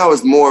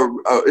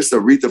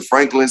Aretha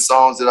Franklin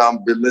songs that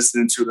I've been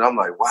listening to that I'm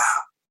like, wow,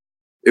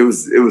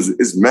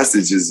 it's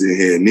messages in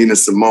here, Nina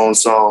Simone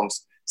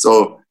songs.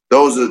 So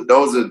those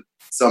are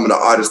some of the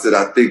artists that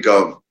I think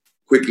of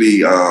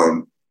quickly.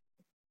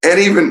 And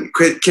even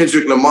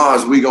Kendrick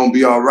Lamar's We Gonna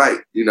Be All Right,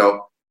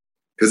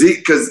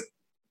 because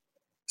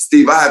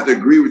Steve, I have to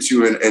agree with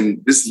you.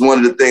 And this is one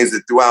of the things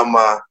that throughout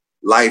my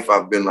life,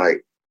 I've been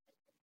like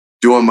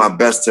doing my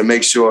best to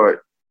make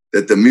sure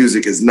that the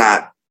music is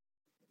not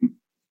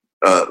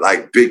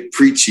like big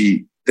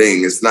preachy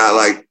thing. It's not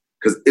like,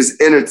 because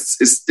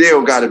it's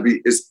still got to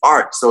be, it's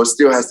art. So it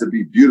still has to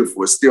be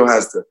beautiful. It still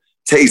has to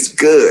taste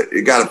good.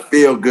 It got to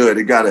feel good.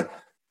 It got to,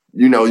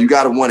 you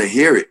got to want to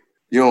hear it.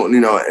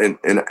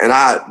 And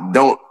I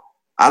don't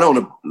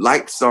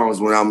like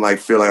songs when I'm like,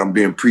 feel like I'm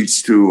being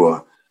preached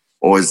to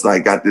or it's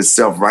like got this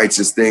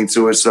self-righteous thing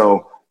to it.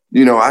 So,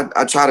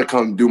 I try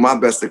to do my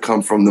best to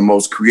come from the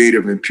most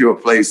creative and pure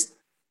place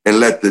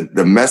and let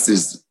the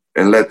message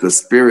and let the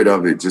spirit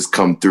of it just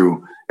come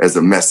through as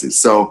a message.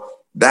 So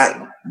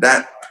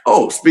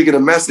speaking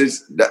of message,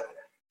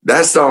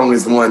 that song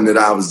is one that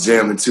I was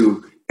jamming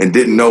to and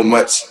didn't know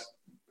much.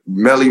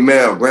 Melly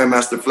Mel,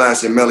 Grandmaster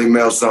Flash and Melly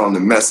Mel song, The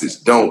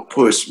Message, Don't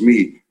Push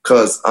Me,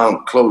 'cause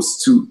I'm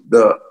close to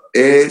the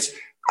edge.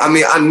 I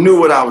mean, I knew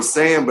what I was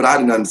saying, but I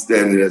didn't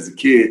understand it as a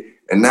kid.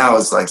 And now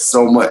it's like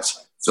so much.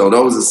 So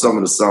those are some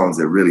of the songs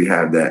that really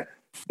have that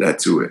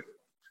to it.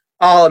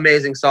 All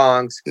amazing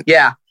songs.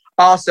 Yeah,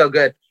 all so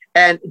good.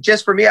 And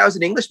just for me, I was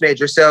an English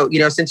major. So,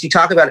 since you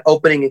talk about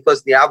opening and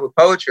closing the album with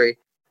poetry,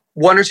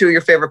 one or two of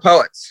your favorite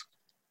poets?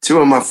 Two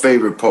of my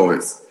favorite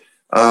poets.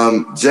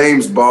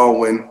 James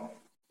Baldwin,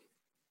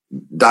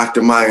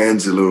 Dr. Maya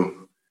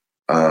Angelou,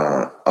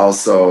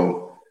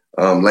 also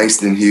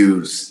Langston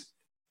Hughes.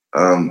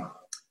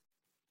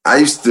 I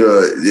used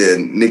to,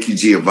 Nikki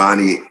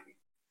Giovanni,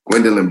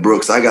 Gwendolyn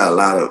Brooks. I got a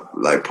lot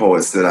of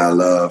poets that I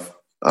love.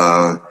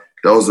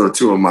 Those are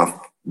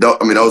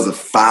those are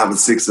 5 or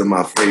 6 of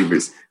my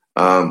favorites.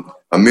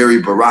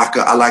 Amiri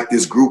Baraka. I like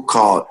this group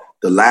called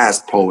The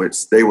Last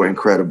Poets. They were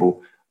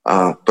incredible.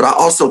 But I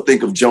also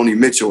think of Joni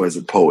Mitchell as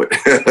a poet.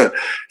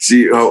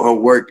 Her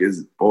work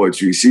is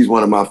poetry. She's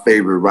one of my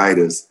favorite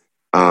writers.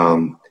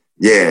 And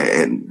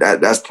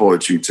that's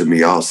poetry to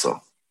me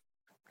also.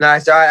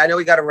 Nice. All right. I know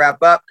we got to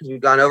wrap up because we've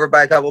gone over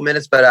by a couple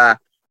minutes, but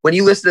when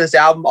you listen to this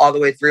album all the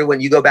way through,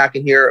 when you go back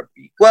and hear,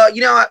 well,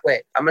 you know what?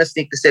 Wait, I'm going to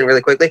sneak this in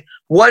really quickly.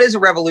 What is a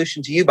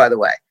revolution to you, by the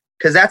way?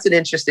 Because that's an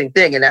interesting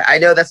thing. And I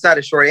know that's not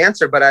a short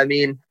answer, but I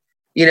mean,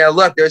 you know,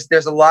 look,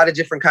 there's a lot of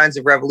different kinds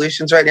of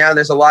revolutions right now. And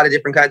there's a lot of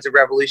different kinds of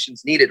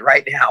revolutions needed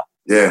right now.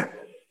 Yeah.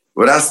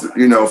 Well, that's,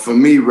 you know, for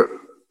me,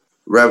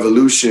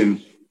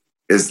 revolution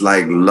is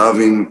like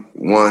loving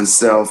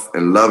oneself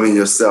and loving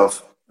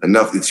yourself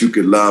enough that you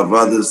could love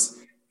others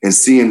and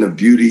seeing the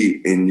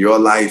beauty in your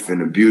life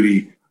and the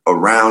beauty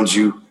around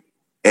you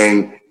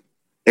and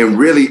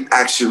really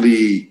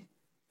actually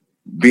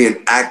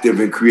being active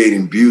in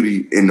creating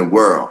beauty in the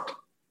world.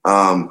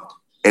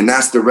 And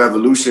that's the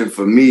revolution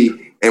for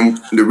me. And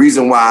the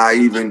reason why I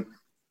even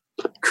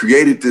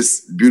created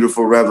this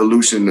beautiful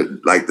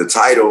revolution, like the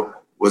title,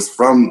 was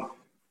from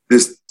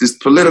this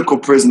political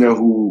prisoner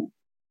who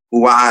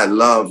I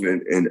love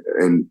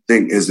and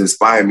think has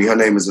inspired me. Her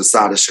name is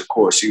Assata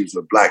Shakur. She was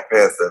a Black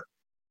Panther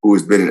who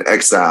has been in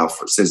exile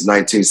since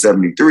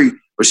 1973.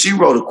 But she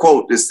wrote a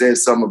quote that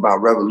says something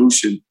about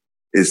revolution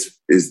is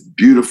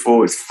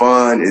beautiful, it's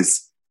fun,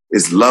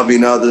 it's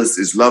loving others,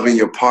 it's loving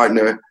your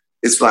partner.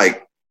 It's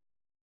like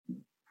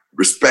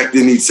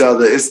respecting each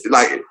other. It's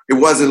like, it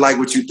wasn't like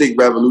what you think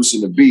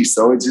revolution to be.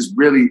 So it just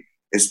really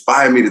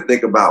inspired me to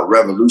think about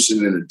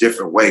revolution in a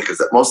different way.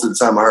 Because most of the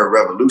time I heard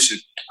revolution,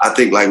 I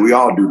think like we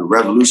all do, the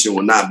revolution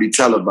will not be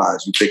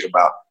televised. You think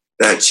about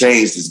that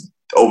change is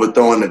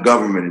overthrowing the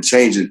government and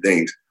changing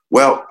things.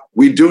 Well,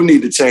 we do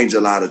need to change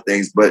a lot of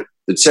things, but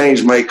the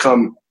change may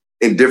come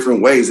in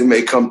different ways. It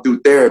may come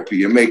through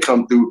therapy. It may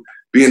come through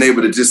being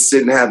able to just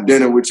sit and have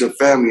dinner with your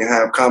family and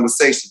have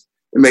conversations.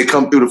 It may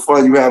come through the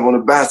fun you have on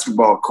a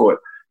basketball court.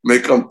 It may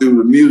come through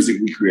the music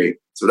we create.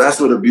 So that's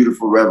what a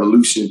beautiful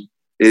revolution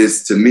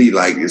is to me.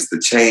 Like, it's the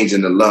change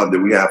and the love that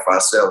we have for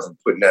ourselves and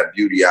putting that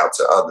beauty out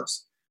to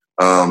others.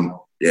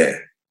 Yeah.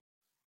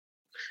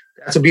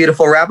 That's a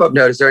beautiful wrap-up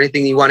note. Is there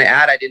anything you want to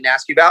add I didn't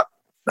ask you about?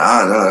 No,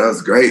 that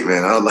was great,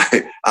 man.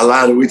 I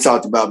lied that we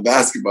talked about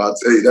basketball, I'll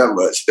tell you that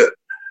much.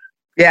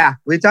 Yeah,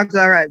 we talked.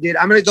 All right, dude.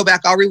 I'm going to go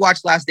back. I'll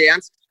rewatch Last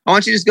Dance. I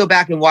want you to just go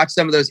back and watch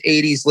some of those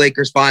 80s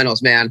Lakers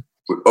finals, man.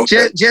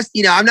 Okay. Just,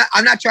 you know,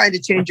 I'm not trying to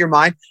change your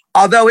mind.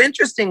 Although,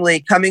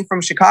 interestingly, coming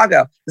from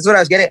Chicago, this is what I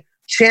was getting at.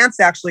 Chance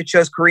actually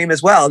chose Kareem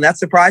as well, and that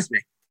surprised me.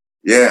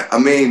 Yeah, I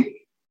mean,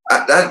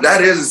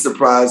 that is a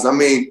surprise. I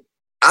mean,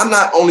 I'm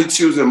not only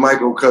choosing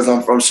Michael because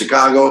I'm from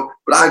Chicago,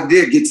 but I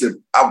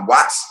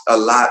watched a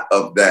lot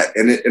of that.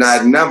 And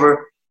I'd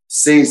never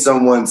seen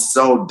someone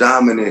so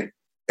dominant,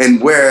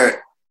 and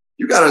where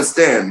you got to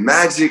understand,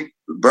 Magic,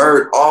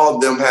 Bird, all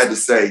of them had to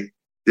say,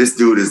 this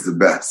dude is the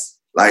best.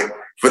 Like,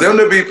 for them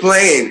to be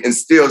playing and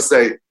still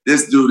say,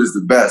 this dude is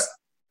the best,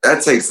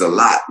 that takes a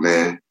lot,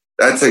 man.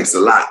 That takes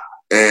a lot.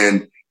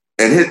 And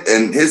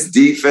his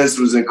defense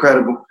was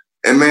incredible.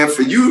 And man,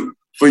 for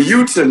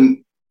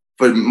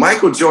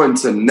Michael Jordan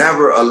to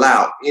never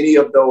allow any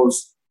of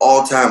those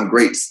all-time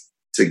greats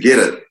to get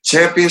a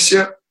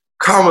championship.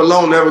 Karl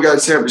Malone never got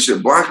a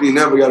championship. Barkley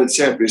never got a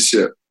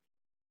championship.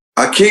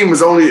 Hakeem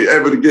was only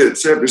able to get a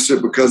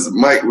championship because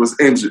Mike was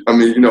injured. I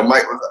mean, you know,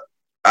 Mike was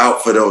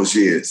out for those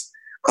years.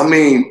 I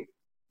mean,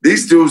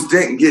 these dudes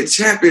didn't get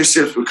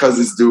championships because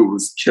this dude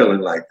was killing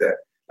like that.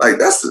 Like,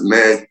 that's the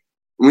man.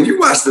 When you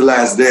watch The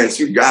Last Dance,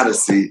 you got to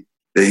see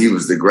that he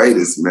was the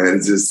greatest, man.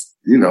 It's just,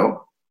 you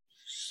know,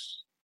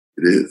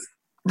 it is.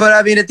 But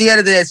I mean, at the end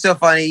of the day, it's so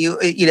funny.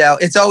 You know,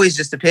 it's always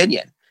just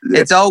opinion.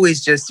 Yeah. It's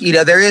always just, you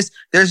know,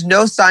 there's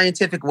no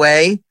scientific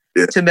way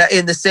to,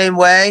 in the same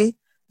way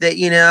that,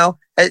 you know,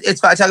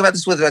 it's, I talk about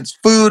this whether it's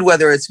food,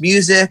 whether it's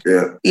music,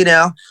 you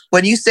know,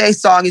 when you say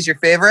song is your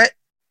favorite,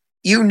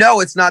 you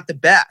know, it's not the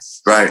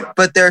best, right?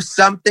 But there's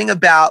something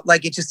about,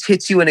 like, it just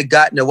hits you in a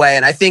gut in a way.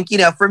 And I think, you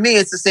know, for me,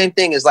 it's the same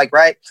thing as, like,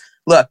 right.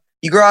 Look,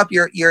 you grow up,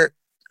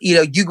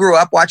 you grew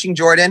up watching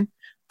Jordan.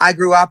 I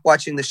grew up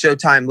watching the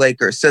Showtime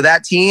Lakers. So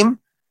that team,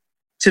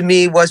 to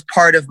me, was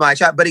part of my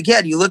childhood. But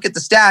again, you look at the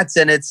stats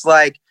and it's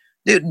like,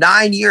 dude,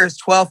 9 years,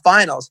 12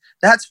 finals.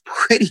 That's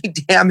pretty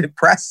damn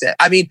impressive.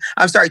 I mean,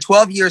 I'm sorry,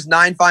 12 years,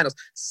 9 finals.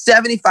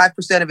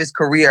 75% of his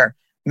career,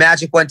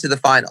 Magic went to the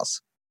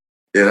finals.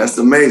 Yeah, that's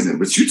amazing.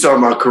 But you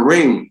talking about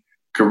Kareem,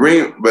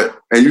 but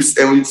when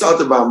you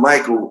talked about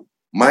Michael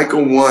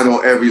won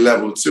on every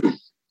level too.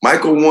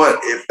 Michael won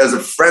as a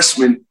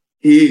freshman.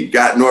 He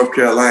got North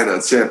Carolina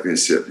a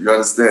championship. You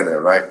understand that,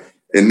 right?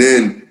 And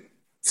then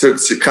took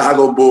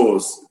Chicago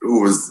Bulls,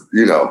 who was,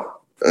 you know,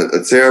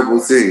 a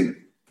terrible team,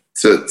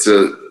 to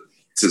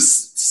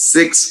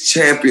 6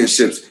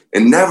 championships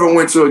and never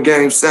went to a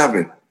Game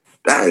 7.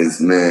 That is,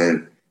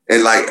 man.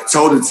 And like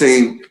told the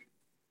team,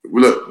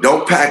 look,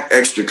 don't pack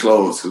extra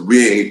clothes because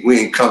we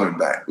ain't coming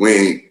back.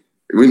 We're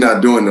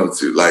not doing no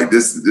two. Like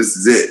this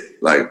is it.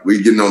 Like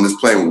we getting on this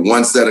plane with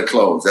one set of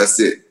clothes. That's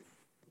it.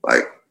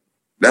 Like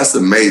that's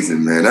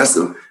amazing, man.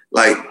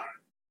 Like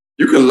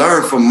you can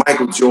learn from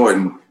Michael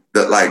Jordan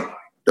that like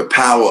the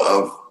power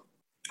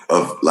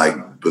of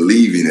like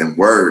believing in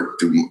word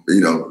through,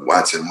 you know,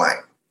 watching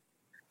Mike.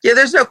 Yeah,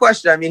 there's no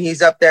question. I mean,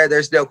 he's up there.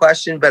 There's no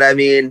question. But I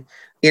mean,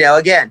 you know,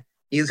 again,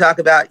 you talk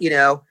about, you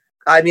know,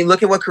 I mean,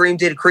 look at what Kareem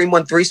did. Kareem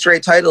won 3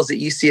 straight titles at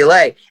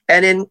UCLA.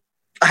 And in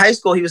high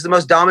school, he was the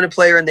most dominant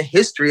player in the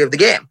history of the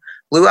game.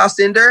 Lou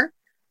Alcindor,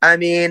 I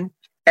mean,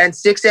 and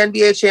 6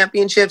 NBA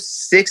championships,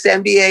 6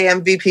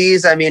 NBA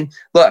MVPs. I mean,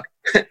 look,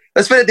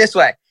 let's put it this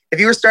way. If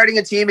you were starting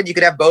a team and you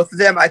could have both of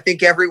them, I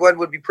think everyone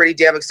would be pretty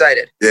damn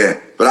excited. Yeah,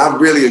 but I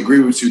really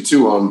agree with you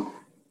too on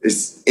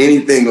it's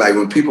anything like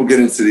when people get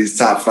into these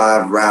top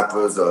 5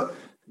 rappers or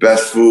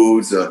best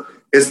foods,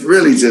 it's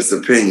really just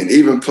opinion.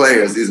 Even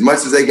players, as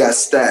much as they got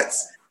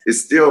stats,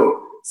 it's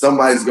still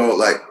somebody's going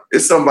like,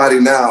 it's somebody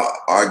now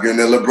arguing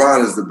that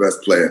LeBron is the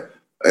best player.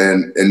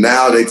 And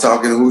now they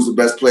talking who's the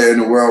best player in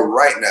the world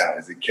right now.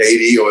 Is it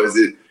KD or is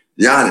it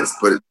Giannis?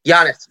 But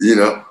Giannis. You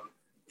know,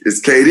 it's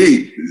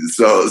KD.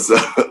 So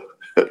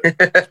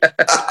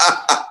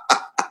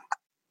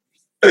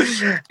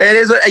it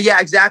is, yeah,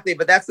 exactly.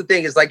 But that's the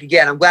thing is like,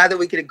 again, I'm glad that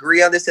we can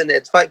agree on this and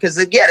it's fun because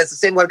again, it's the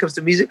same when it comes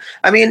to music.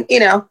 I mean, you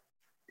know,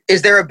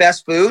 is there a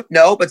best food?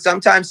 No, but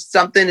sometimes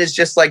something is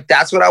just like,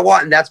 that's what I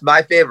want. And that's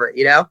my favorite,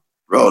 you know?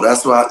 Bro,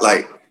 that's why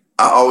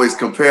I always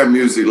compare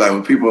music. Like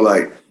when people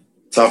like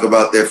talk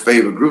about their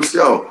favorite groups,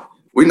 yo,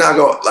 we not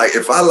going to like,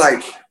 if I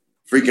like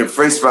freaking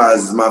French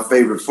fries is my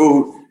favorite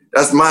food,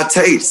 that's my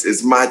taste.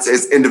 It's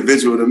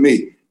individual to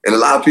me. And a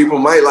lot of people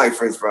might like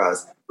French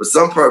fries, but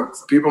some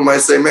people might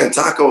say, man,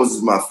 tacos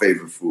is my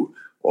favorite food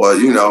or,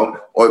 you know,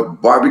 or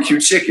barbecue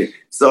chicken.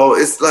 So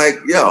it's like,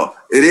 yo,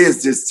 it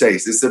is just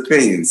taste. It's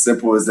opinion.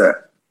 Simple as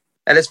that.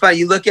 And it's funny.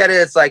 You look at it,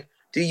 it's like,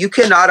 you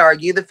cannot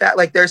argue the fact,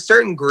 like there's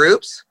certain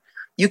groups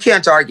you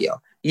can't argue.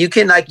 You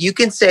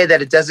can say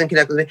that it doesn't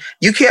connect with me.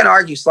 You can't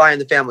argue Sly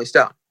and the Family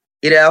Stone.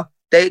 You know,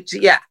 it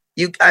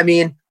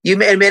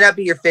may not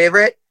be your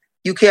favorite.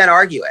 You can't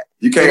argue it.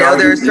 You can't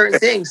argue. There are certain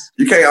things.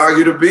 You can't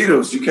argue the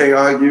Beatles. You can't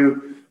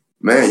argue,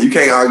 man, you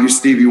can't argue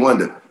Stevie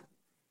Wonder.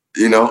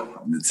 You know?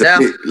 You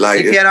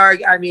can't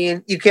argue. I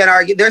mean, you can't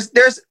argue.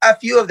 There's a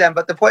few of them,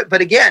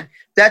 but again,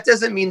 that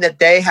doesn't mean that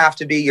they have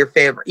to be your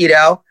favorite, you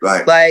know?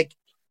 Right. Like,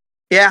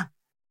 yeah.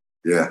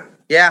 Yeah.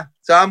 Yeah.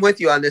 So I'm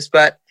with you on this,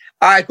 but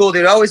all right, cool,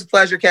 dude. Always a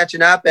pleasure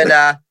catching up. And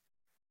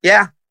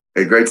yeah.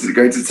 Hey, great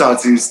to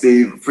talk to you,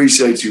 Steve.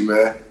 Appreciate you,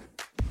 man.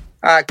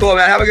 All right, cool,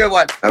 man. Have a good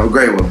one. Have a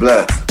great one.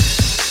 Bless.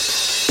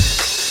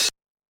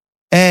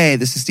 Hey,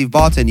 this is Steve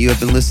Baltin. You have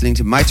been listening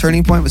to My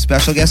Turning Point with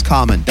special guest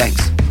Common.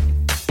 Thanks.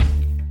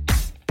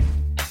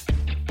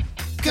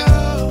 Go,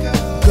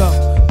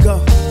 go, go, go,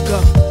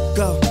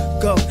 go,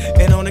 go.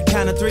 And on the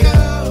count of 3. Go,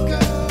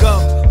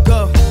 go,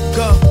 go,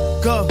 go,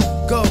 go,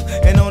 go.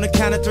 And on the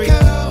count of 3. Go,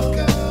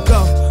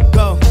 go,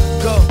 go,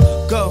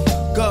 go,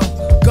 go,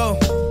 go.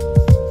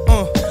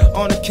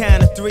 On the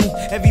count of 3,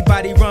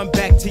 everybody run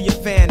back to your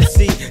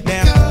fantasy.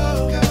 Now,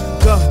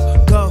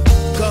 go, go,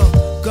 go,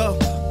 go,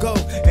 go.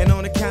 And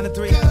on the count of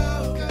 3.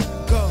 Go,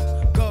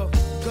 go,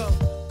 go,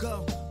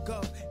 go,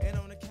 go. And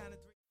on the count of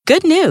 3.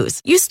 Good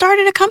news. You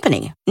started a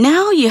company.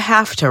 Now you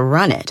have to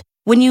run it.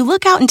 When you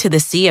look out into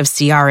the sea of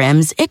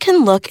CRMs, it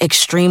can look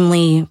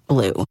extremely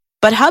blue.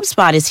 But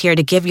HubSpot is here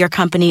to give your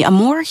company a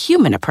more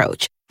human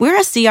approach. We're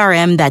a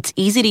CRM that's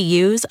easy to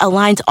use,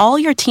 aligns all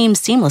your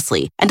teams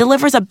seamlessly, and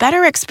delivers a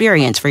better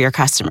experience for your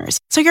customers.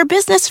 So your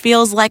business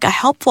feels like a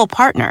helpful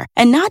partner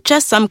and not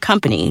just some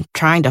company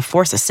trying to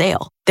force a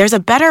sale. There's a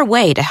better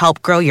way to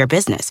help grow your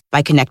business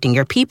by connecting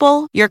your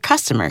people, your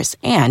customers,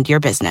 and your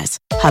business.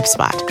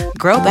 HubSpot.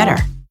 Grow better.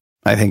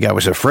 I think I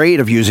was afraid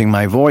of using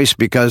my voice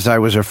because I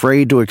was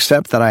afraid to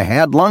accept that I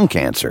had lung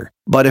cancer.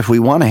 But if we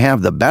want to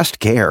have the best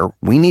care,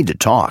 we need to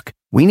talk.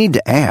 We need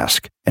to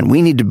ask, and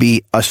we need to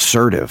be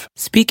assertive.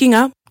 Speaking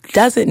up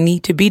doesn't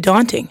need to be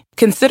daunting.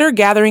 Consider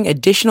gathering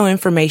additional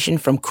information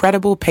from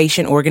credible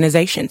patient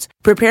organizations,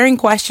 preparing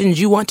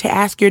questions you want to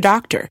ask your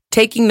doctor,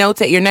 taking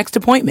notes at your next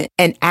appointment,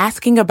 and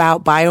asking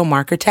about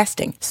biomarker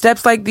testing.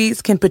 Steps like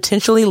these can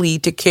potentially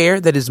lead to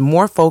care that is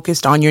more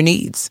focused on your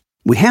needs.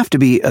 We have to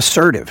be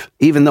assertive,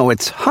 even though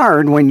it's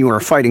hard when you are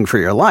fighting for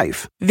your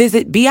life.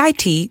 Visit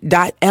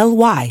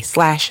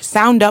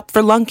bit.ly/SoundUp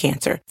for lung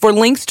cancer for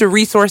links to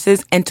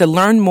resources and to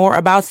learn more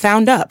about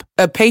SoundUp,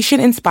 a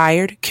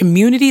patient-inspired,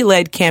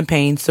 community-led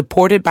campaign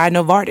supported by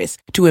Novartis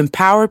to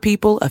empower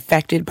people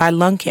affected by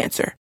lung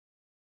cancer.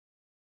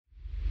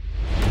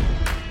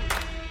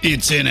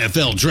 It's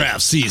NFL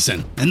draft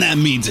season, and that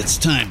means it's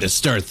time to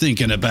start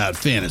thinking about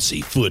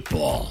fantasy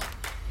football.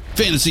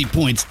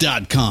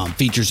 FantasyPoints.com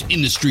features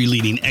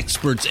industry-leading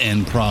experts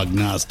and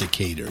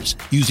prognosticators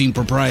using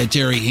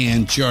proprietary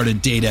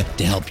hand-charted data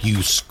to help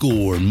you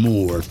score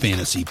more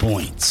fantasy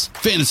points.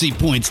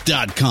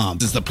 FantasyPoints.com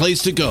is the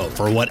place to go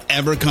for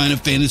whatever kind of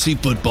fantasy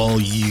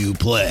football you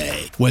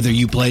play. Whether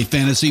you play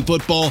fantasy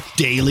football,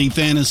 daily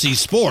fantasy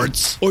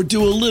sports, or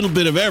do a little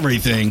bit of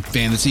everything,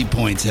 Fantasy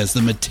Points has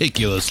the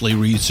meticulously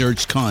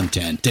researched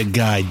content to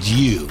guide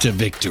you to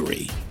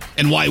victory.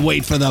 And why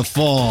wait for the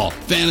fall?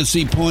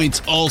 Fantasy Points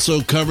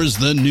also covers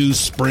the new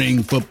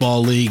spring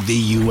football league,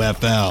 the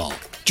UFL.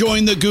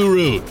 Join the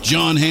guru,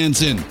 John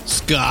Hansen,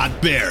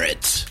 Scott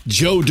Barrett,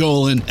 Joe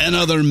Dolan, and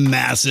other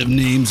massive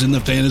names in the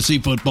fantasy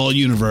football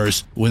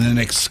universe with an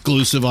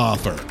exclusive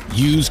offer.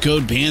 Use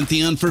code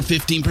Pantheon for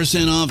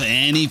 15% off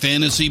any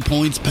Fantasy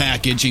Points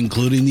package,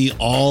 including the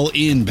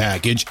all-in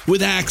package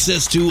with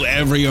access to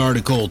every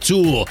article,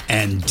 tool,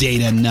 and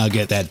data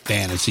nugget that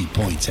Fantasy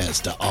Points has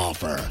to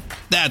offer.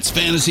 That's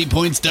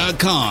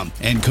fantasypoints.com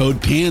and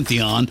code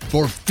Pantheon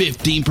for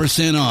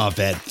 15% off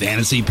at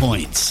Fantasy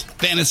Points.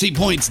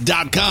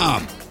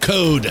 Fantasypoints.com,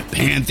 code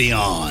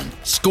Pantheon.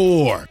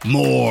 Score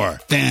more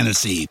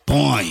fantasy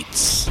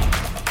points.